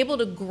we've been able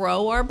to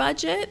grow our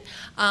budget,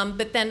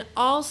 but then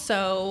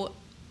also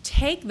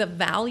take the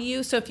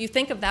value. So if you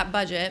think of that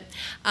budget,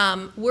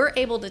 we're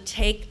able to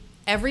take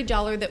every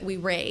dollar that we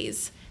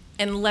raise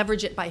and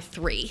leverage it by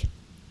 3,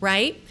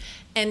 right?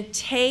 And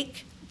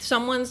take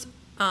someone's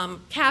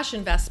cash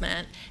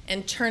investment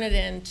and turn it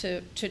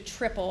into to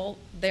triple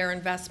their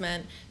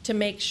investment to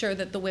make sure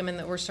that the women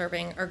that we're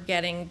serving are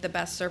getting the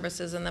best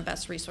services and the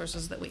best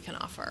resources that we can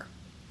offer.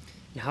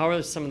 And how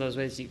are some of those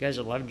ways that you guys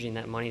are leveraging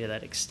that money to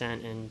that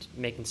extent and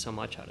making so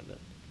much out of it?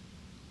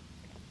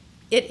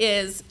 It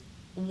is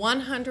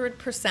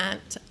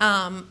 100%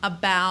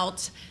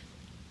 about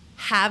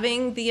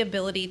having the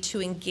ability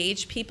to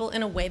engage people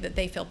in a way that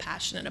they feel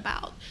passionate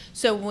about.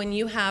 So when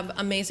you have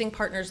amazing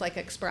partners like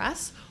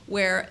Express,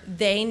 where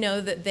they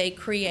know that they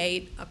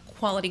create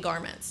quality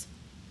garments,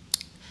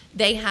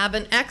 they have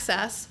an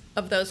excess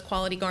of those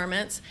quality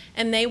garments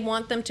and they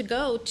want them to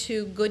go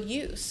to good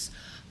use.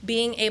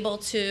 Being able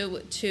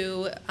to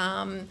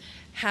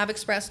have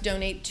Express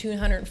donate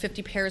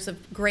 250 pairs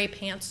of gray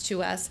pants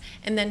to us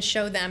and then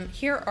show them,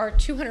 here are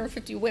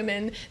 250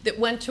 women that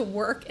went to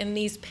work in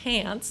these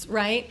pants,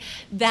 right?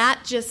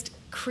 That just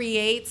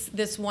creates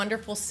this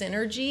wonderful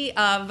synergy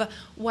of,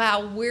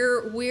 wow,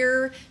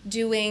 we're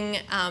doing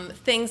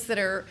things that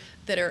are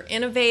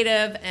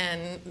innovative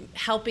and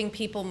helping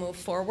people move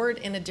forward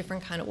in a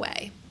different kind of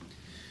way.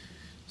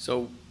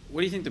 So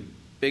what do you think the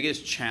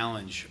biggest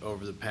challenge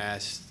over the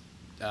past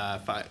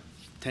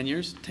 10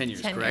 years? 10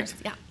 years, 10 correct?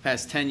 years, yeah.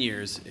 Past 10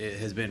 years it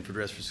has been for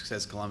Dress for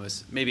Success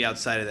Columbus, maybe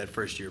outside of that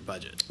first year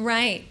budget.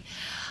 Right.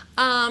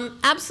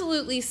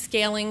 Absolutely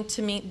scaling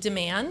to meet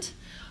demand.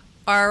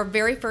 Our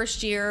very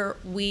first year,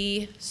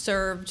 we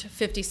served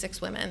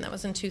 56 women. That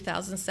was in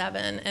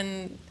 2007.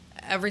 And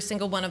every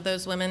single one of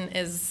those women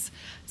is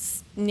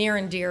near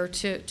and dear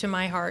to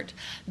my heart.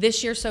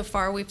 This year so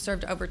far, we've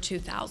served over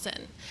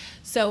 2,000.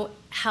 So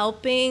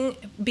being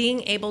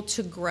able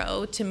to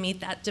grow to meet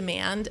that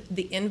demand,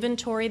 the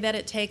inventory that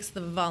it takes,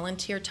 the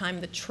volunteer time,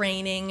 the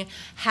training,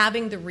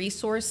 having the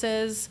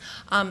resources,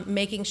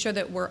 making sure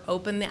that we're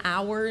open the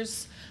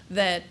hours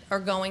that are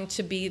going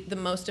to be the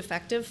most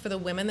effective for the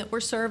women that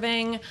we're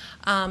serving,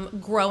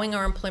 growing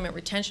our employment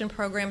retention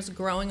programs,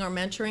 growing our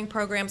mentoring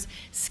programs,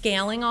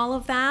 scaling all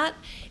of that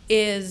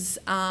is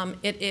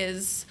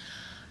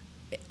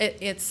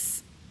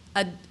it's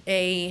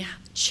a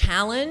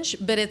challenge,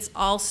 but it's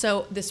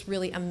also this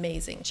really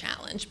amazing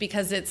challenge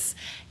because it's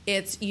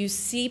you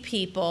see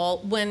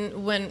people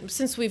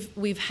since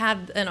we've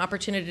had an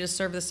opportunity to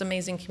serve this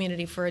amazing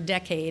community for a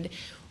decade,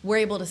 we're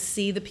able to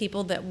see the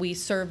people that we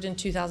served in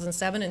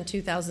 2007 and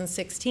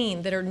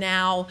 2016 that are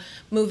now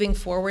moving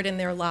forward in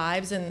their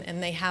lives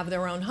and they have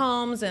their own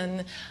homes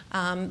and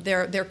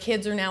their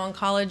kids are now in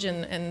college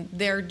and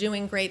they're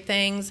doing great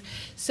things.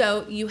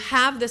 So you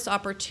have this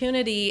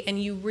opportunity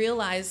and you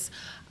realize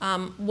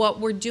what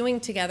we're doing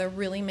together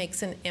really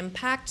makes an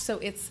impact. So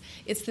it's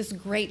this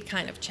great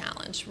kind of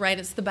challenge, right?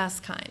 It's the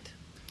best kind.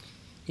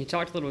 You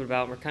talked a little bit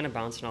about, we're kind of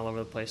bouncing all over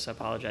the place, so I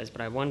apologize,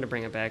 but I wanted to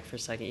bring it back for a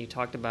second. You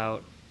talked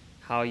about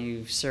how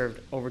you've served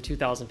over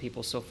 2,000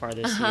 people so far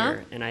this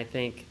year, and I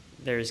think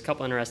there's a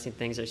couple interesting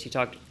things there. So you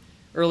talked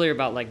earlier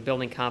about like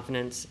building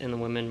confidence in the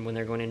women when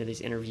they're going into these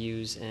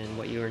interviews and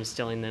what you were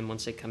instilling in them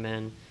once they come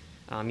in.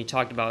 You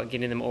talked about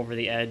getting them over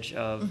the edge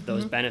of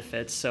those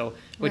benefits, so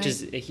which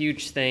is a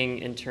huge thing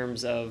in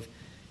terms of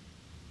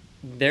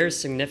there's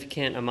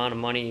significant amount of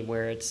money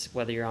where it's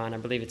whether you're on, I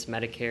believe it's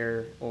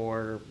Medicare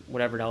or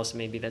whatever else it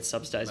may be that's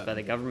subsidized by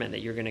the government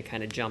that you're going to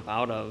kind of jump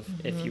out of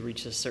if you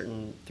reach a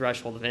certain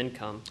threshold of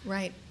income.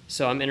 Right.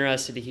 So I'm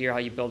interested to hear how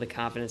you build the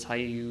confidence, how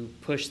you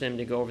push them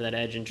to go over that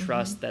edge and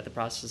trust that the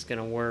process is going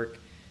to work,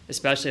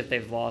 especially if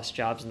they've lost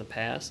jobs in the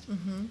past.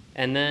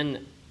 And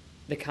then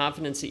the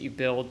confidence that you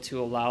build to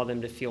allow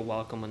them to feel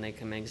welcome when they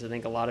come in. Because I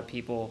think a lot of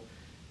people,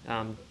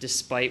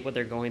 despite what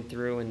they're going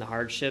through and the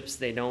hardships,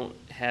 they don't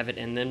have it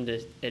in them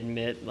to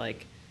admit,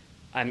 like,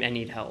 I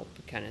need help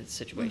kind of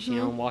situation. You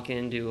know, walking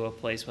into a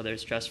place, whether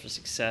it's Dress for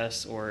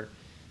Success or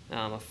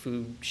a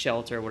food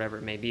shelter or whatever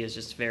it may be, is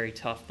just a very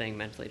tough thing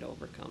mentally to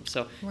overcome.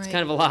 So it's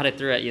kind of a lot I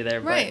threw at you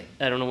there, but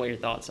I don't know what your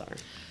thoughts are.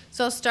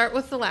 So I'll start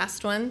with the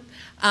last one.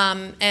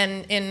 And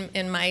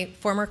in my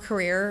former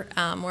career,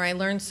 where I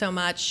learned so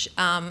much,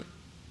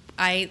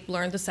 I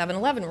learned the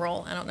 7-Eleven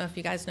rule. I don't know if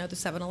you guys know the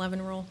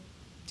 7-Eleven rule.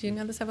 Do you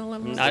know the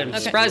 7-Eleven rule? I'm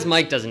surprised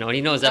Mike doesn't know it.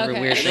 He knows every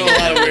weird I thing. know a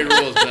lot of weird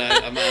rules,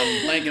 but I'm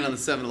blanking on the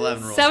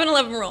 7-Eleven rule.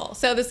 7-Eleven rule.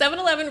 So the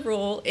 7-Eleven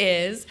rule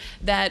is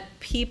that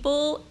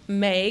people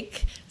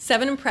make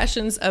 7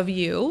 impressions of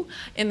you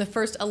in the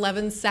first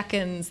 11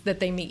 seconds that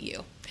they meet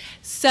you.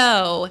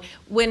 So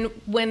when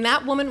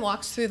that woman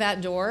walks through that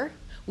door,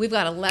 we've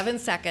got 11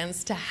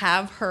 seconds to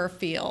have her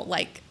feel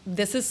like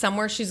this is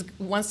somewhere she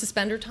wants to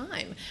spend her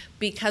time,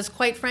 because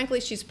quite frankly,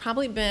 she's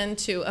probably been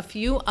to a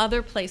few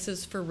other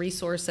places for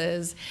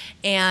resources,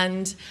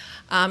 and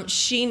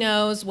she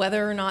knows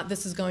whether or not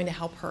this is going to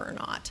help her or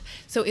not.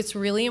 So it's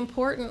really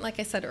important, like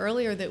I said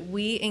earlier, that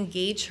we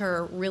engage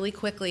her really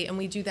quickly, and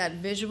we do that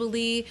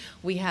visually.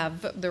 We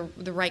have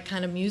the right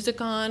kind of music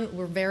on.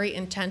 We're very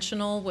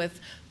intentional with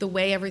the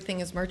way everything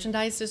is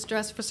merchandised as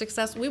Dress for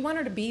Success. We want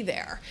her to be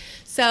there.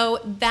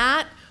 So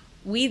that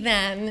we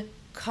then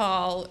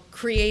call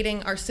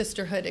creating our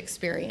sisterhood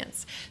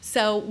experience.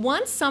 So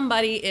once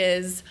somebody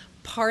is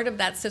part of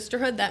that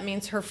sisterhood, that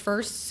means her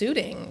first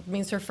suiting,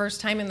 means her first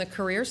time in the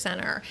Career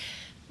Center.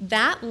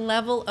 That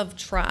level of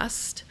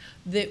trust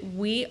that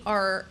we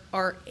are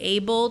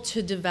able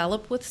to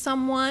develop with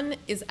someone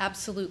is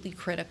absolutely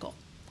critical,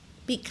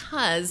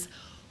 because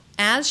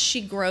as she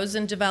grows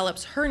and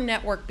develops, her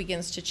network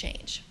begins to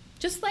change.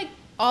 Just like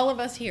all of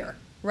us here,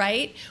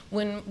 right?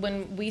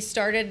 When we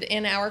started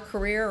in our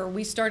career, or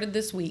we started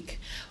this week,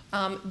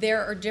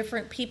 there are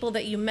different people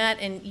that you met,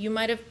 and you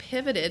might have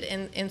pivoted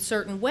in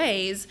certain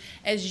ways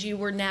as you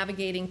were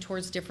navigating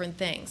towards different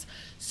things.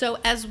 So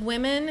as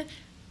women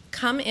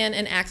come in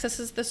and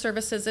accesses the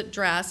services at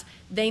Dress,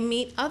 they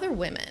meet other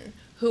women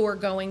who are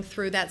going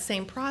through that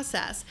same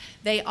process.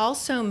 They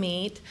also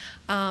meet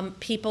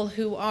people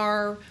who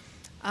are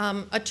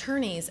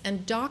attorneys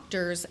and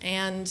doctors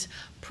and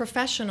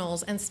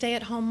professionals and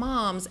stay-at-home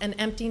moms and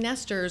empty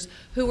nesters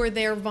who are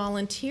there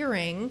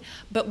volunteering,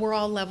 but we're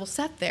all level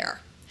set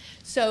there.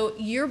 So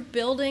you're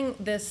building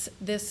this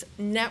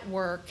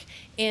network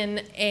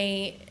in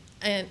a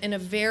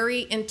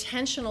very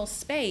intentional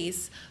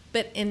space,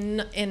 but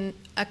in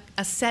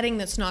a setting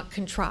that's not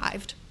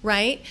contrived,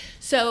 right?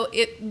 So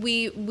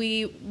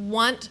we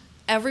want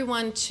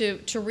everyone to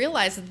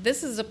realize that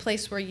this is a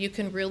place where you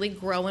can really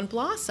grow and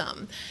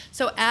blossom.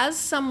 So as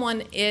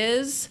someone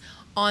is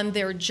on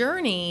their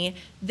journey,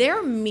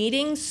 they're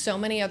meeting so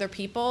many other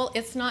people.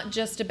 It's not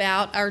just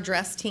about our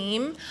Dress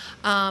team,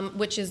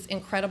 which is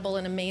incredible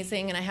and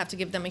amazing, and I have to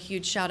give them a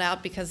huge shout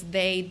out because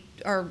they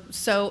are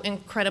so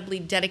incredibly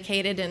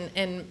dedicated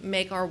and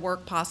make our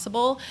work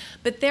possible.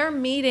 But they're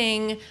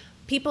meeting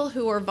people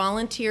who are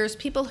volunteers,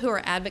 people who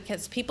are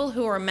advocates, people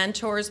who are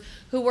mentors,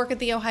 who work at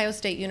The Ohio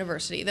State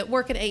University, that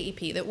work at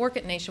AEP, that work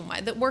at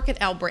Nationwide, that work at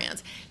L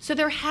Brands. So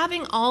they're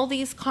having all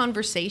these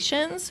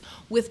conversations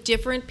with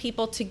different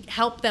people to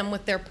help them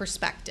with their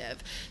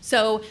perspective.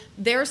 So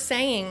they're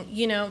saying,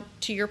 you know,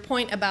 to your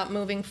point about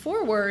moving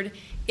forward,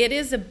 it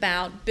is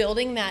about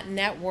building that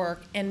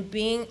network and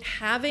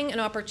having an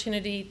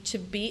opportunity to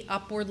be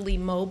upwardly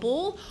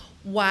mobile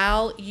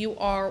while you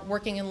are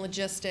working in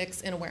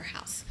logistics in a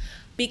warehouse.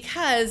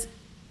 Because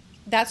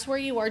that's where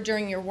you are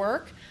during your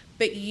work,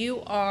 but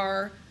you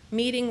are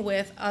meeting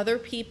with other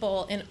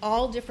people in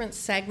all different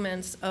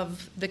segments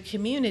of the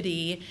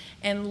community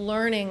and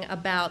learning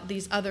about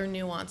these other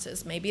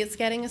nuances. Maybe it's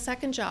getting a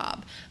second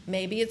job.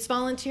 Maybe it's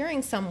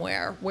volunteering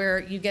somewhere where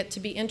you get to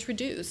be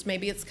introduced.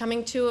 Maybe it's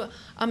coming to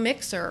a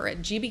mixer at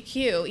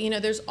GBQ. You know,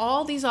 there's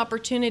all these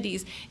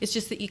opportunities. It's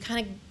just that you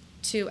kind of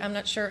I'm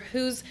not sure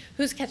whose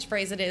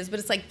catchphrase it is, but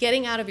it's like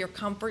getting out of your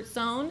comfort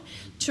zone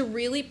to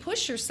really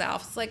push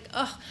yourself. It's like,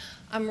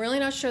 I'm really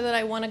not sure that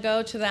I want to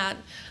go to that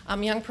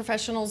young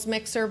professionals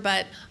mixer,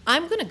 but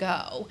I'm going to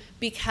go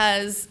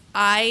because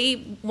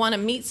I want to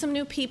meet some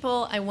new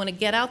people. I want to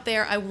get out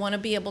there. I want to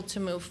be able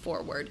to move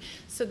forward.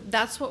 So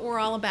that's what we're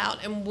all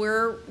about, and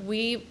we're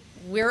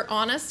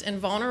honest and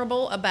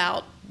vulnerable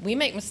about we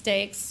make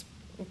mistakes.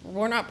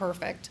 We're not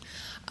perfect,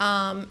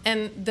 and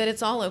that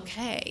it's all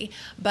okay,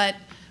 but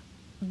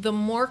the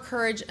more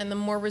courage and the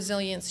more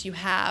resilience you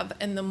have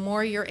and the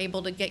more you're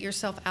able to get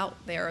yourself out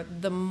there,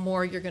 the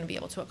more you're going to be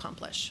able to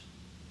accomplish.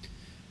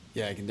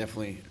 Yeah, I can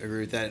definitely agree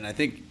with that. And I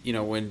think, you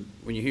know, when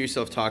you hear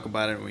yourself talk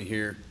about it and we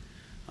hear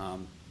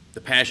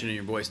the passion in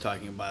your voice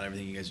talking about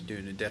everything you guys are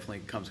doing, it definitely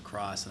comes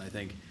across. And I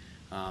think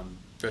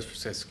Dress for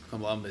Success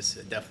Columbus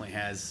definitely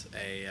has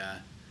a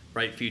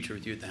bright future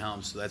with you at the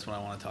helm. So that's what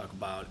I want to talk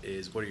about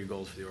is what are your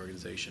goals for the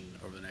organization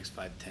over the next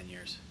 5 to 10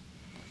 years?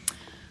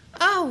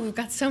 Oh, we've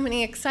got so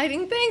many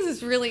exciting things.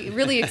 It's really,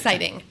 really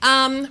exciting.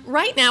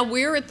 Right now,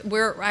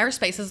 our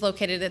space is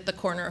located at the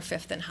corner of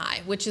 5th and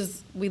High, which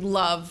is, we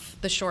love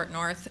the Short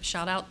North.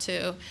 Shout out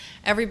to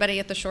everybody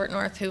at the Short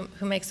North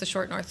who makes the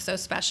Short North so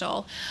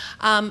special.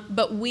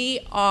 But we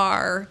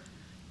are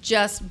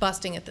just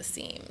busting at the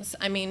seams.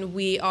 I mean,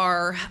 we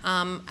are,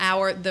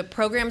 the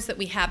programs that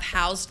we have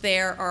housed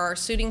there are our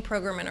suiting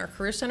program and our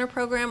Career Center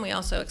program. We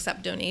also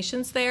accept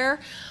donations there.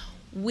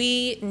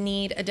 We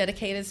need a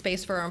dedicated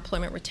space for our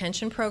employment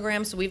retention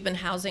programs. So we've been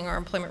housing our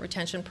employment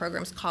retention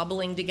programs,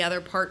 cobbling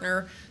together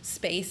partner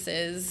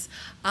spaces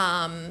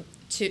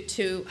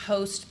to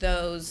host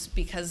those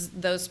because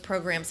those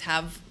programs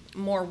have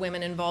more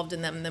women involved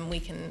in them, then we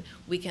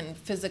can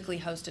physically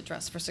host a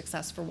Dress for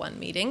Success for one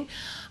meeting.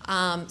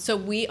 So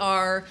we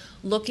are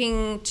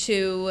looking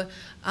to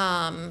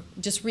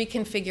just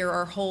reconfigure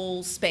our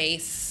whole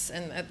space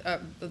and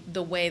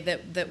the way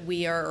that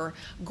we are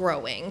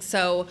growing.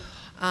 So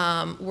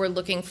we're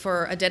looking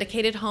for a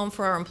dedicated home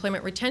for our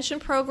employment retention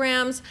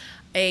programs,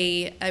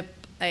 a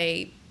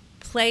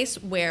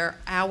place where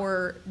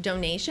our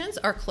donations,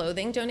 our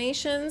clothing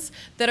donations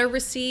that are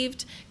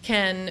received,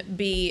 can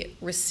be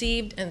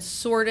received and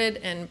sorted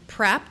and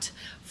prepped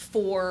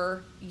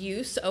for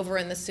use over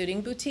in the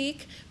suiting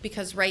boutique,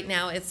 because right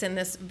now it's in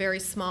this very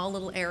small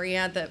little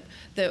area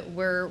that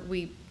where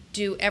we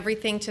do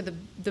everything to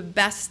the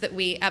best that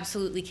we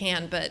absolutely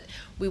can, but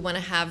we want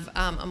to have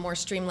a more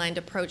streamlined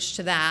approach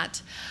to that.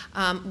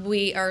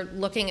 We are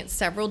looking at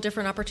several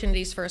different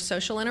opportunities for a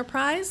social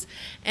enterprise,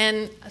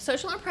 and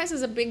social enterprise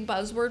is a big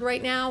buzzword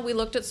right now. We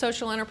looked at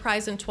social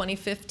enterprise in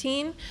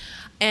 2015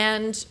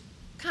 and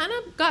kind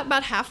of got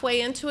about halfway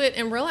into it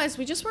and realized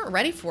we just weren't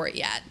ready for it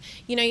yet.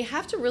 You know, you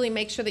have to really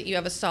make sure that you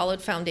have a solid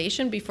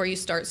foundation before you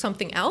start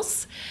something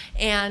else,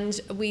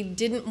 and we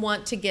didn't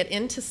want to get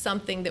into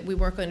something that we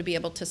weren't going to be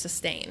able to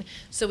sustain.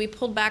 So we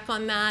pulled back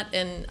on that,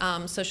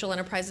 and social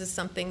enterprise is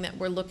something that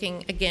we're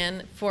looking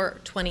again for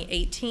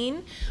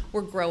 2018.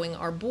 We're growing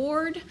our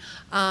board,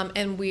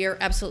 and we are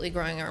absolutely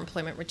growing our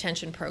employment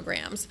retention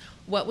programs.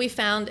 What we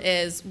found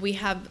is we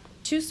have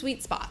two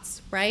sweet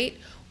spots, right?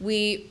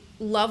 We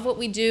love what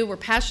we do, we're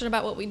passionate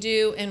about what we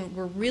do, and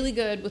we're really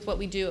good with what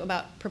we do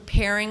about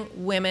preparing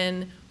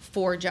women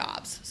for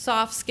jobs.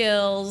 Soft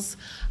skills,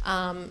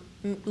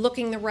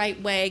 looking the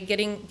right way,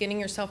 getting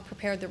yourself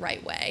prepared the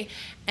right way.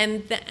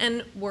 And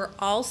then we're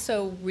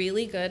also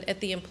really good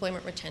at the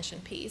employment retention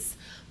piece.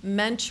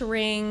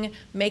 Mentoring,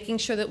 making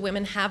sure that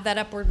women have that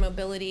upward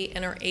mobility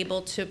and are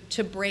able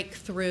to break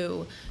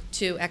through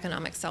to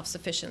economic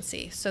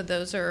self-sufficiency. So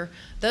those are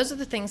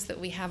the things that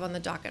we have on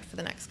the docket for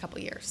the next couple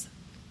of years.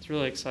 It's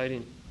really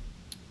exciting.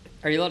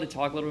 Are you allowed to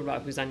talk a little bit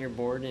about who's on your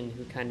board and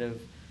who kind of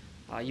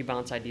you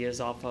bounce ideas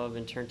off of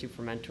and turn to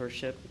for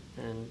mentorship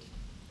and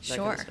that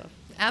kind of stuff?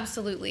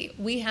 Absolutely.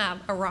 We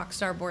have a rock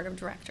star board of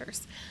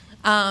directors.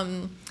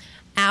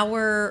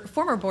 Our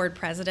former board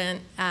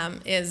president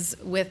is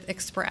with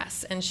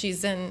Express, and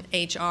she's in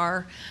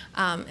HR,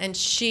 and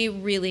she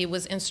really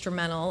was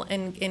instrumental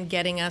in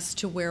getting us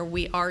to where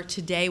we are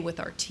today with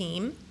our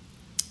team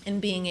and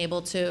being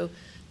able to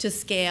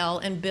scale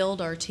and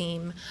build our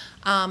team.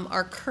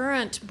 Our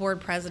current board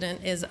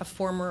president is a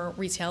former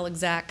retail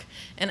exec,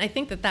 and I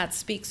think that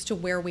speaks to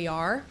where we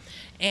are.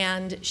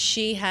 And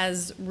she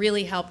has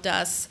really helped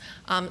us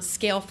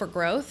scale for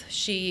growth.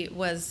 She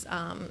was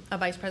a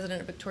vice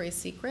president at Victoria's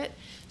Secret,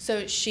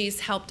 so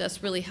she's helped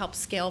us really help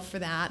scale for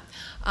that.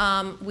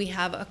 We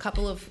have a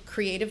couple of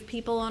creative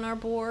people on our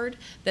board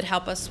that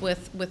help us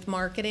with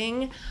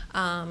marketing.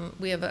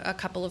 We have a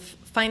couple of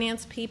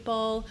finance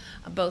people,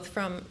 both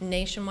from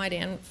Nationwide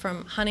and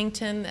from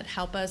Huntington, that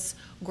help us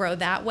grow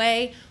that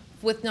way.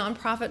 With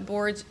nonprofit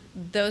boards,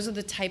 those are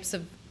the types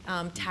of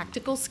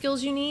tactical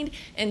skills you need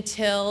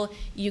until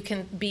you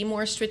can be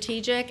more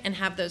strategic and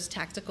have those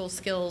tactical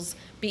skills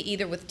be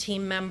either with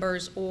team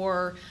members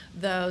or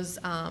those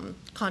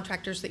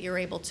contractors that you're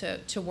able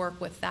to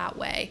work with that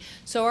way.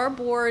 So our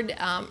board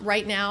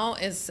right now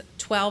is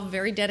 12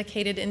 very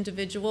dedicated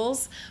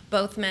individuals,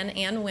 both men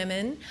and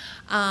women,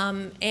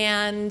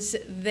 and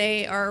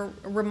they are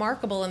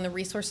remarkable in the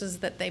resources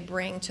that they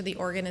bring to the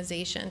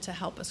organization to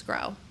help us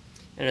grow.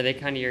 And are they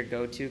kind of your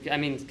go-to? I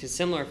mean, because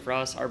similar for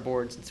us, our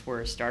board, since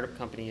we're a startup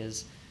company,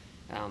 is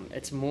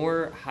it's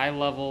more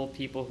high-level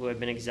people who have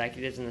been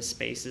executives in the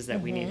spaces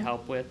that we need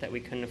help with, that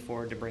we couldn't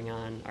afford to bring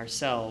on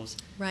ourselves,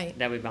 right,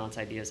 that we bounce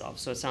ideas off.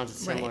 So it sounds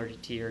similar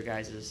to your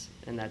guys'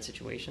 in that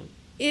situation.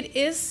 It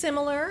is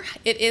similar.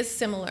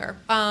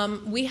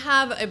 We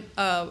have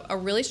a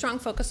really strong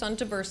focus on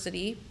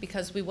diversity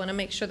because we want to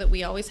make sure that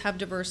we always have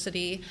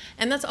diversity,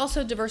 and that's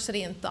also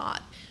diversity in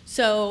thought.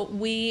 So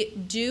we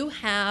do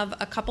have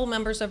a couple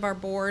members of our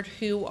board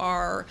who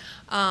are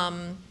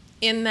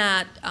in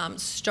that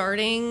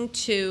starting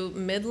to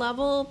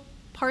mid-level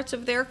parts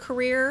of their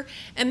career,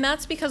 and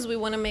that's because we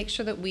want to make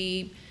sure that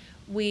we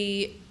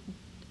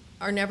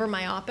are never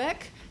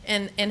myopic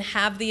and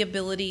have the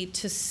ability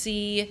to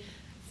see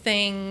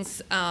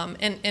things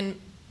and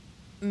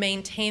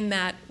maintain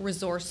that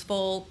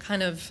resourceful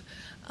kind of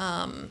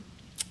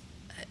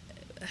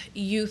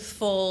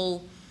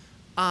youthful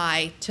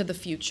eye to the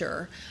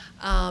future.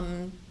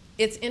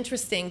 It's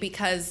interesting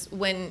because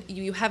when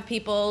you have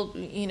people,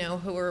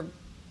 who are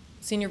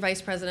senior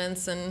vice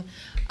presidents and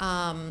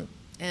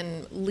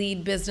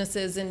lead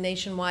businesses in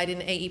Nationwide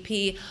and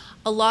AEP,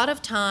 a lot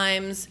of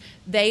times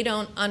they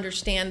don't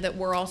understand that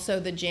we're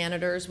also the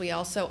janitors. We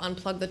also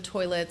unplug the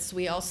toilets.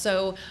 We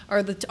also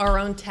are our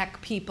own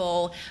tech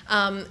people.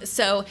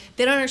 So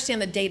they don't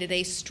understand the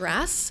day-to-day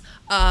stress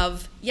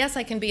of, yes,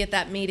 I can be at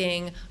that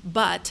meeting,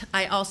 but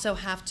I also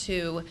have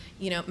to,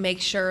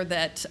 make sure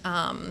that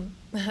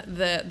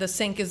the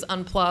sink is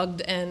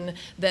unplugged and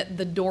that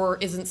the door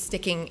isn't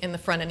sticking in the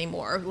front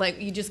anymore. Like,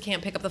 you just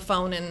can't pick up the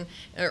phone and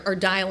or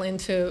dial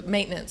into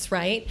maintenance,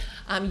 right?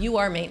 You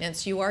are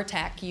maintenance, you are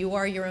tech, you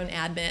are your own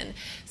admin.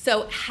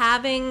 So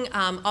having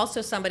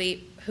also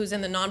somebody who's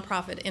in the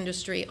nonprofit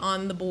industry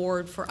on the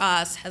board for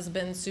us has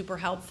been super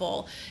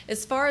helpful.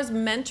 As far as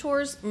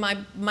mentors,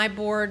 my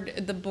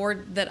board, the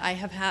board that I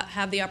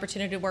have the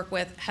opportunity to work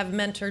with, have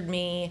mentored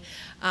me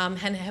and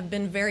have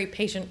been very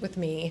patient with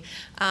me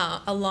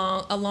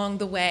along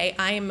the way.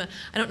 I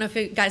don't know if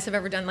you guys have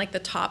ever done like the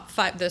top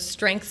 5, the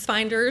Strengths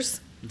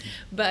Finders.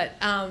 But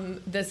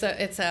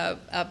it's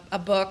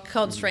a book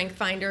called Strength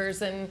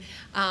Finders, and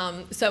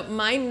so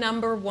my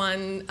number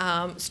one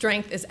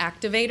strength is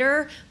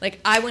activator. Like,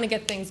 I want to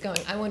get things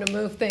going. I want to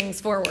move things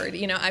forward.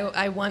 You know,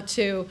 I want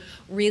to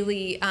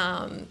really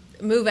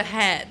move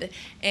ahead,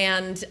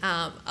 and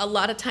a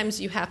lot of times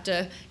you have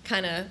to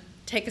kind of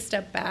take a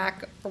step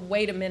back or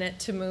wait a minute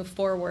to move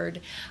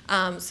forward.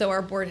 So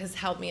our board has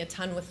helped me a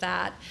ton with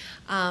that.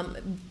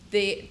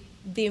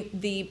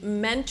 The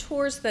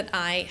mentors that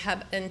I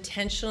have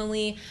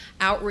intentionally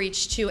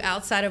outreached to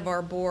outside of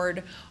our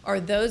board are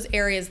those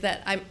areas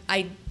that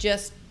I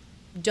just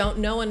don't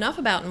know enough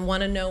about and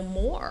want to know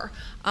more,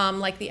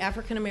 like the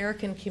African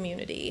American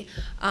community,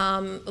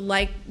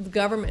 like the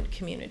government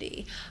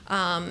community,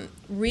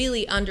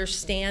 really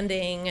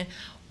understanding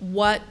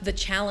what the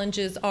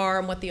challenges are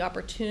and what the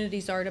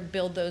opportunities are to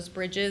build those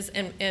bridges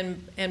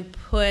and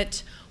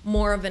put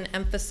more of an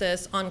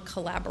emphasis on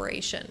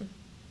collaboration.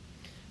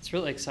 It's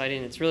really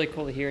exciting. It's really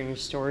cool to hear in your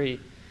story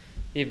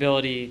the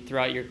ability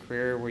throughout your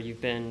career where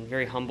you've been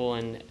very humble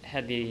and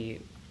had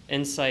the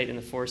insight and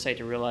the foresight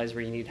to realize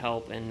where you need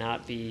help and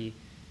not be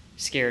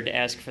scared to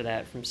ask for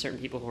that from certain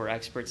people who are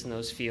experts in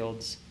those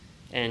fields,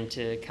 and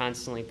to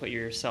constantly put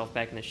yourself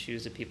back in the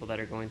shoes of people that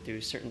are going through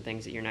certain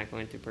things that you're not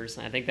going through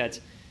personally. I think that's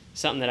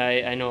something that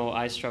I know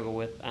I struggle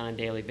with on a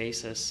daily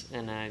basis,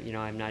 and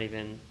I'm not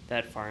even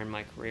that far in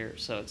my career.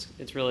 So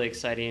it's really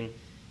exciting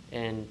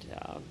and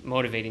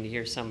motivating to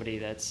hear somebody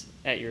that's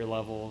at your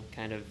level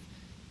kind of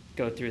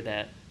go through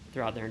that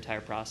throughout their entire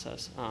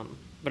process.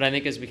 But I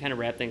think as we kind of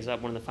wrap things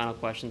up, one of the final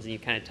questions, and you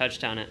kind of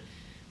touched on it,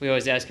 we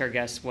always ask our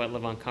guests what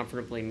live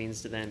uncomfortably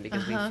means to them,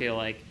 because we feel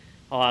like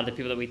a lot of the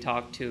people that we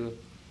talk to,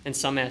 in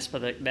some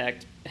aspect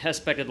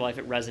of life,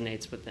 it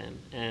resonates with them.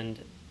 And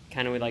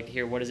kind of we'd like to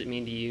hear, what does it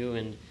mean to you?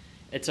 And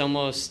it's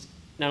almost,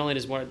 not only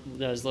does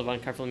live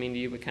uncomfortably mean to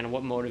you, but kind of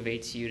what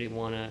motivates you to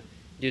want to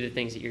do the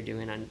things that you're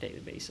doing on a daily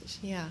basis.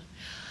 Yeah.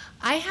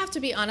 I have to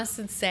be honest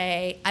and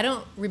say, I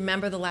don't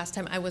remember the last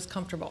time I was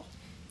comfortable,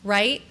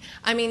 right?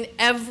 I mean,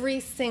 every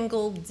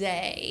single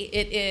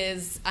day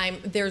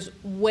there's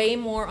way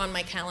more on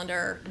my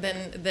calendar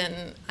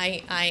than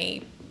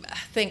I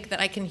think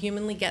that I can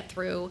humanly get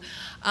through.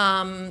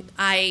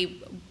 I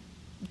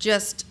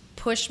just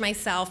push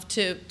myself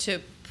to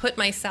put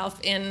myself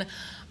in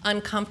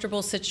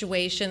uncomfortable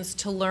situations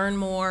to learn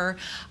more.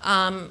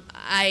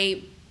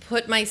 I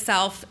put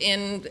myself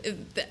in.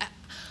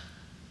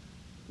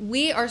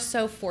 We are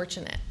so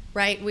fortunate,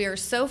 right? We are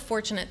so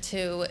fortunate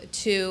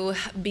to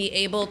be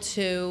able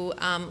to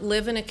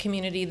live in a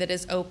community that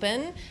is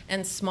open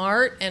and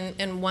smart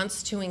and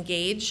wants to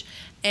engage.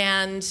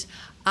 And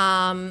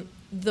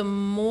the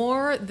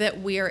more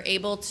that we are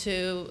able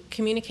to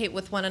communicate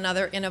with one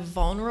another in a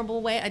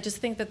vulnerable way, I just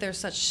think that there's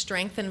such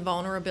strength in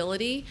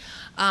vulnerability.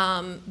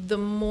 The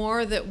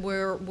more that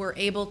we're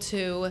able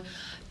to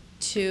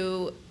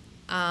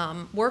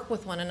work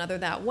with one another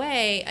that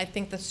way, I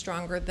think the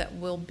stronger that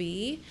we'll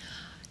be.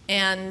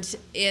 And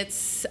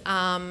it's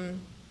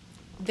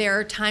there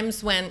are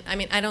times when, I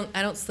mean, I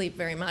don't sleep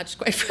very much,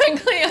 quite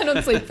frankly. I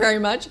don't sleep very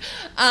much.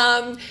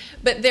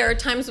 But there are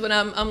times when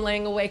I'm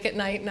laying awake at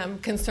night and I'm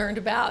concerned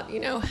about,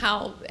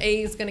 how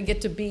A is going to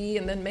get to B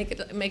and then make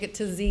it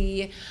to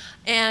Z.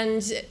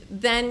 And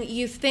then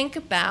you think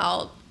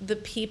about the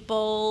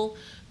people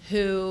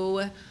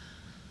who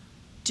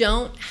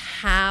don't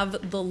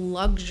have the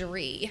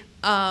luxury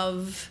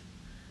of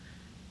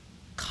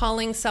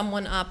calling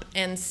someone up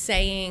and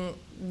saying,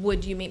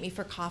 would you meet me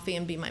for coffee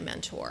and be my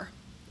mentor,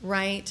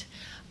 right?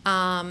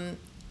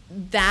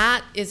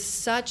 That is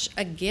such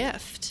a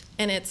gift,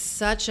 and it's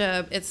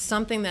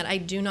something that I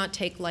do not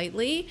take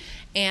lightly.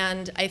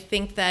 And I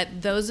think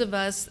that those of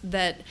us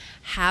that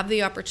have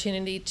the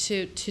opportunity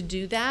to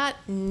do that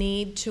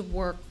need to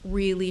work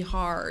really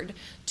hard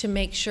to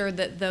make sure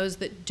that those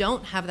that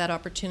don't have that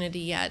opportunity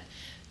yet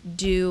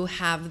do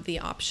have the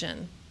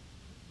option.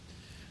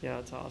 Yeah,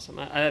 that's awesome.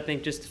 I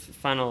think just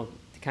final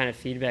kind of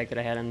feedback that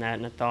I had on that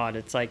and a thought,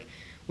 it's like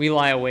we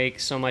lie awake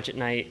so much at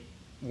night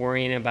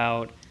worrying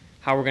about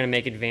how we're going to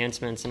make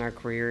advancements in our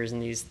careers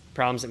and these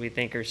problems that we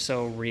think are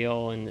so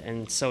real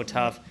and so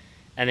tough.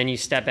 And then you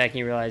step back and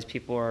you realize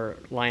people are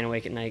lying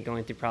awake at night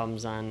going through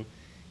problems on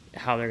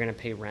how they're going to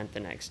pay rent the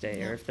next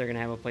day or if they're going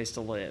to have a place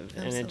to live.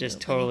 Absolutely. And it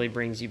just totally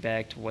brings you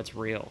back to what's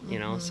real,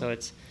 So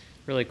it's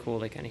really cool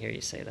to kind of hear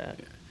you say that.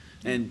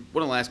 Yeah. And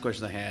one of the last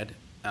questions I had,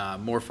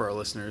 more for our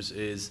listeners,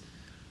 is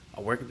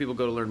where can people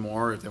go to learn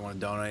more if they want to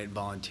donate,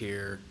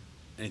 volunteer,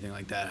 anything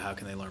like that, how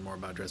can they learn more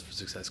about Dress for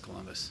Success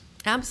Columbus?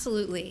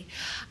 Absolutely.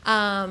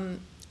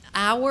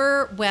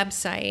 Our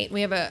website,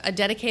 we have a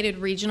dedicated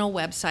regional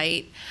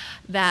website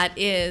that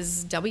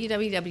is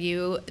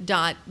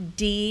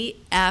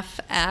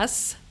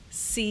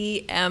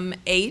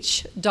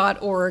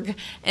www.dfscmh.org.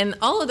 And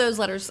all of those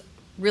letters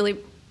really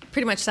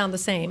pretty much sound the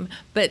same,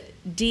 but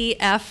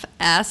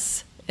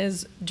DFS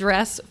is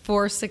Dress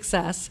for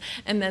Success,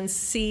 and then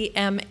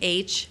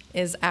CMH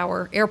is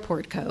our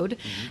airport code,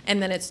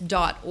 and then it's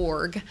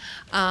 .org.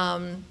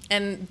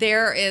 And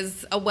there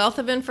is a wealth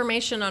of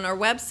information on our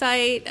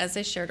website. As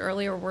I shared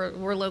earlier,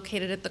 we're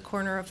located at the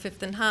corner of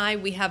 5th and High.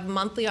 We have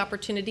monthly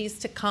opportunities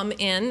to come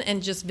in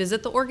and just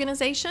visit the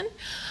organization,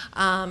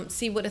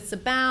 see what it's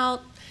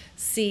about,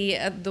 see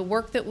the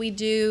work that we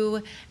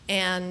do,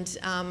 and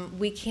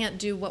we can't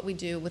do what we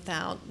do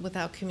without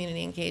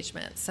community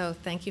engagement. So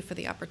thank you for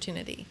the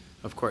opportunity.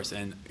 Of course,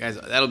 and guys,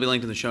 that'll be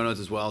linked in the show notes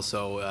as well.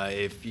 So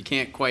if you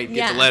can't quite get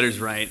Yes, the letters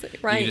right, you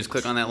right. can just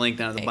click on that link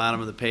down at the Thank- bottom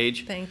of the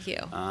page. Thank you.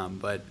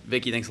 But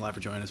Vicki, thanks a lot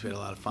for joining us. We had a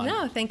lot of fun.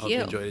 No, thank Hope you.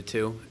 you enjoyed it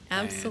too.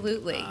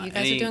 Absolutely. And, You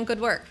guys are doing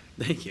good work.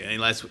 Thank you. Any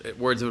last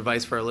words of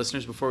advice for our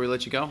listeners before we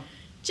let you go?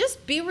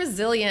 Just be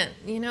resilient,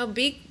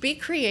 be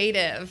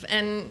creative.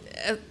 And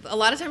a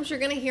lot of times you're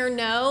going to hear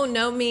no.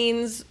 No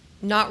means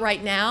not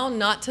right now,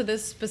 not to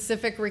this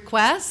specific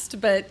request.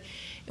 But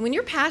when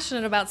you're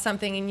passionate about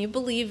something and you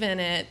believe in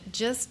it,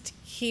 just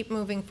keep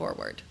moving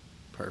forward.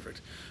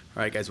 Perfect.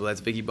 All right, guys. Well, that's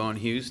Vicki Bowen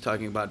Hughes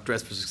talking about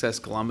Dress for Success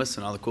Columbus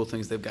and all the cool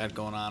things they've got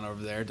going on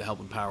over there to help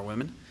empower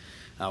women.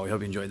 We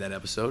hope you enjoyed that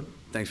episode.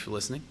 Thanks for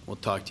listening. We'll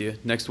talk to you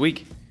next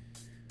week.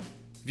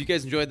 If you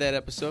guys enjoyed that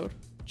episode,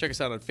 check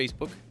us out on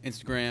Facebook,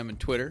 Instagram, and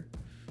Twitter,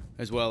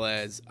 as well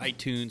as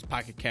iTunes,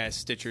 Pocket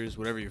Cast, Stitchers,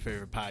 whatever your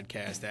favorite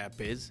podcast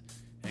app is.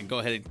 And go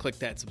ahead and click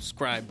that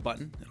subscribe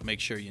button. It'll make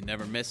sure you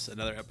never miss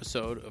another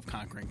episode of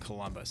Conquering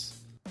Columbus.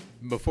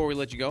 Before we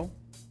let you go,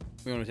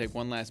 we want to take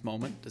one last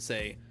moment to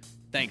say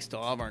thanks to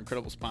all of our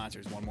incredible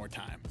sponsors one more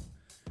time.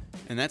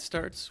 And that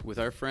starts with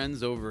our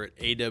friends over at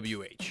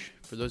AWH.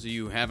 For those of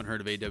you who haven't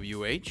heard of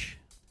AWH,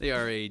 they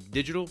are a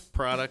digital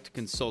product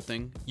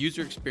consulting,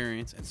 user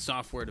experience, and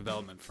software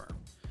development firm.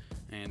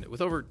 And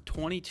with over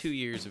 22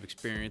 years of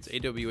experience,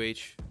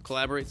 AWH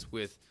collaborates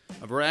with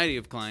a variety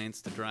of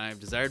clients to drive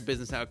desired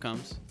business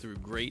outcomes through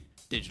great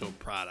digital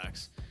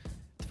products.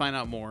 To find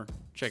out more,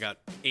 check out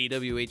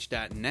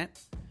awh.net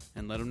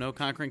and let them know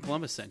Conquering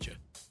Columbus sent you.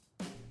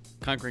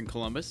 Conquering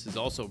Columbus is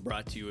also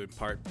brought to you in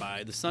part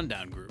by the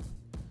Sundown Group.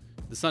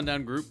 The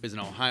Sundown Group is an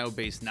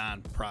Ohio-based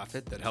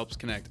nonprofit that helps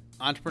connect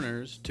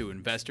entrepreneurs to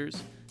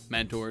investors,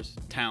 mentors,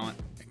 talent,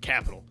 and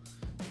capital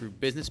through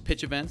business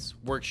pitch events,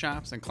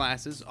 workshops, and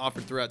classes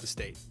offered throughout the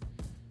state.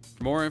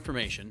 For more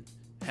information,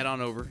 head on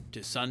over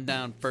to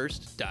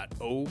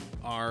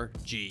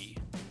sundownfirst.org.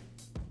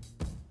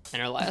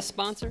 And our last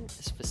sponsor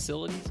is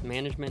Facilities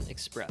Management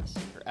Express,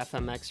 or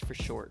FMX for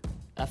short.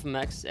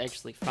 FMX is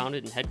actually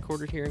founded and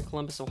headquartered here in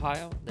Columbus,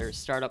 Ohio. They're a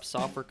startup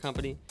software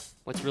company.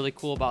 What's really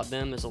cool about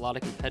them, there's a lot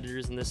of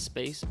competitors in this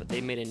space, but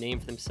they made a name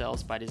for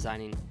themselves by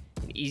designing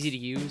an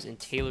easy-to-use and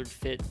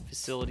tailored-fit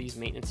facilities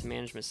maintenance and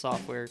management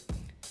software.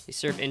 They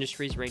serve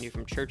industries ranging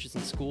from churches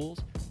and schools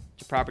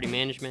to property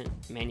management,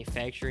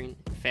 manufacturing,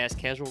 and fast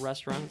casual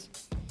restaurants.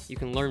 You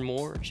can learn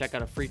more or check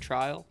out a free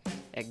trial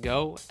at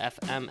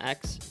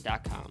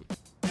gofmx.com.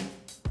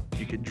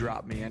 You could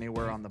drop me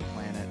anywhere on the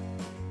planet,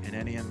 in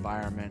any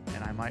environment,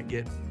 and I might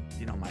get,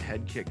 my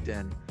head kicked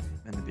in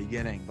the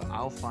beginning, but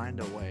I'll find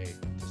a way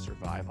to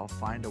survive. I'll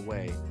find a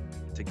way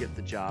to get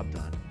the job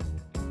done.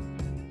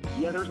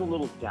 Yeah, there's a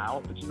little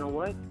doubt, but you know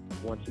what?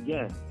 Once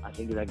again, I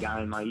think of that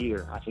guy in my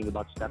ear. I think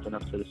about stepping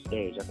up to the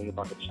stage. I think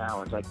about the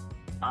challenge.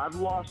 I've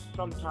lost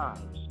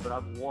sometimes, but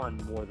I've won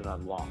more than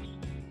I've lost.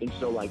 And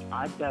so,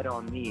 I bet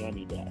on me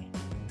any day.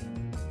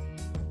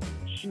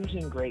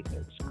 Choosing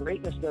greatness.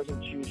 Greatness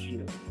doesn't choose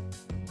you.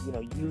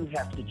 You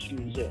have to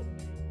choose it.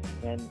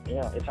 And,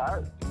 it's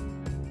hard.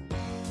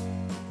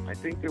 I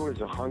think there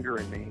was a hunger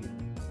in me.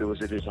 There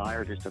was a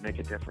desire just to make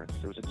a difference.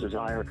 There was a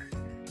desire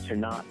to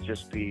not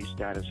just be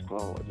status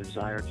quo, a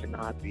desire to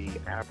not be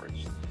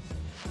average.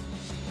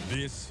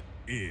 This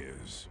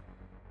is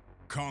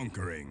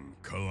Conquering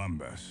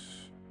Columbus.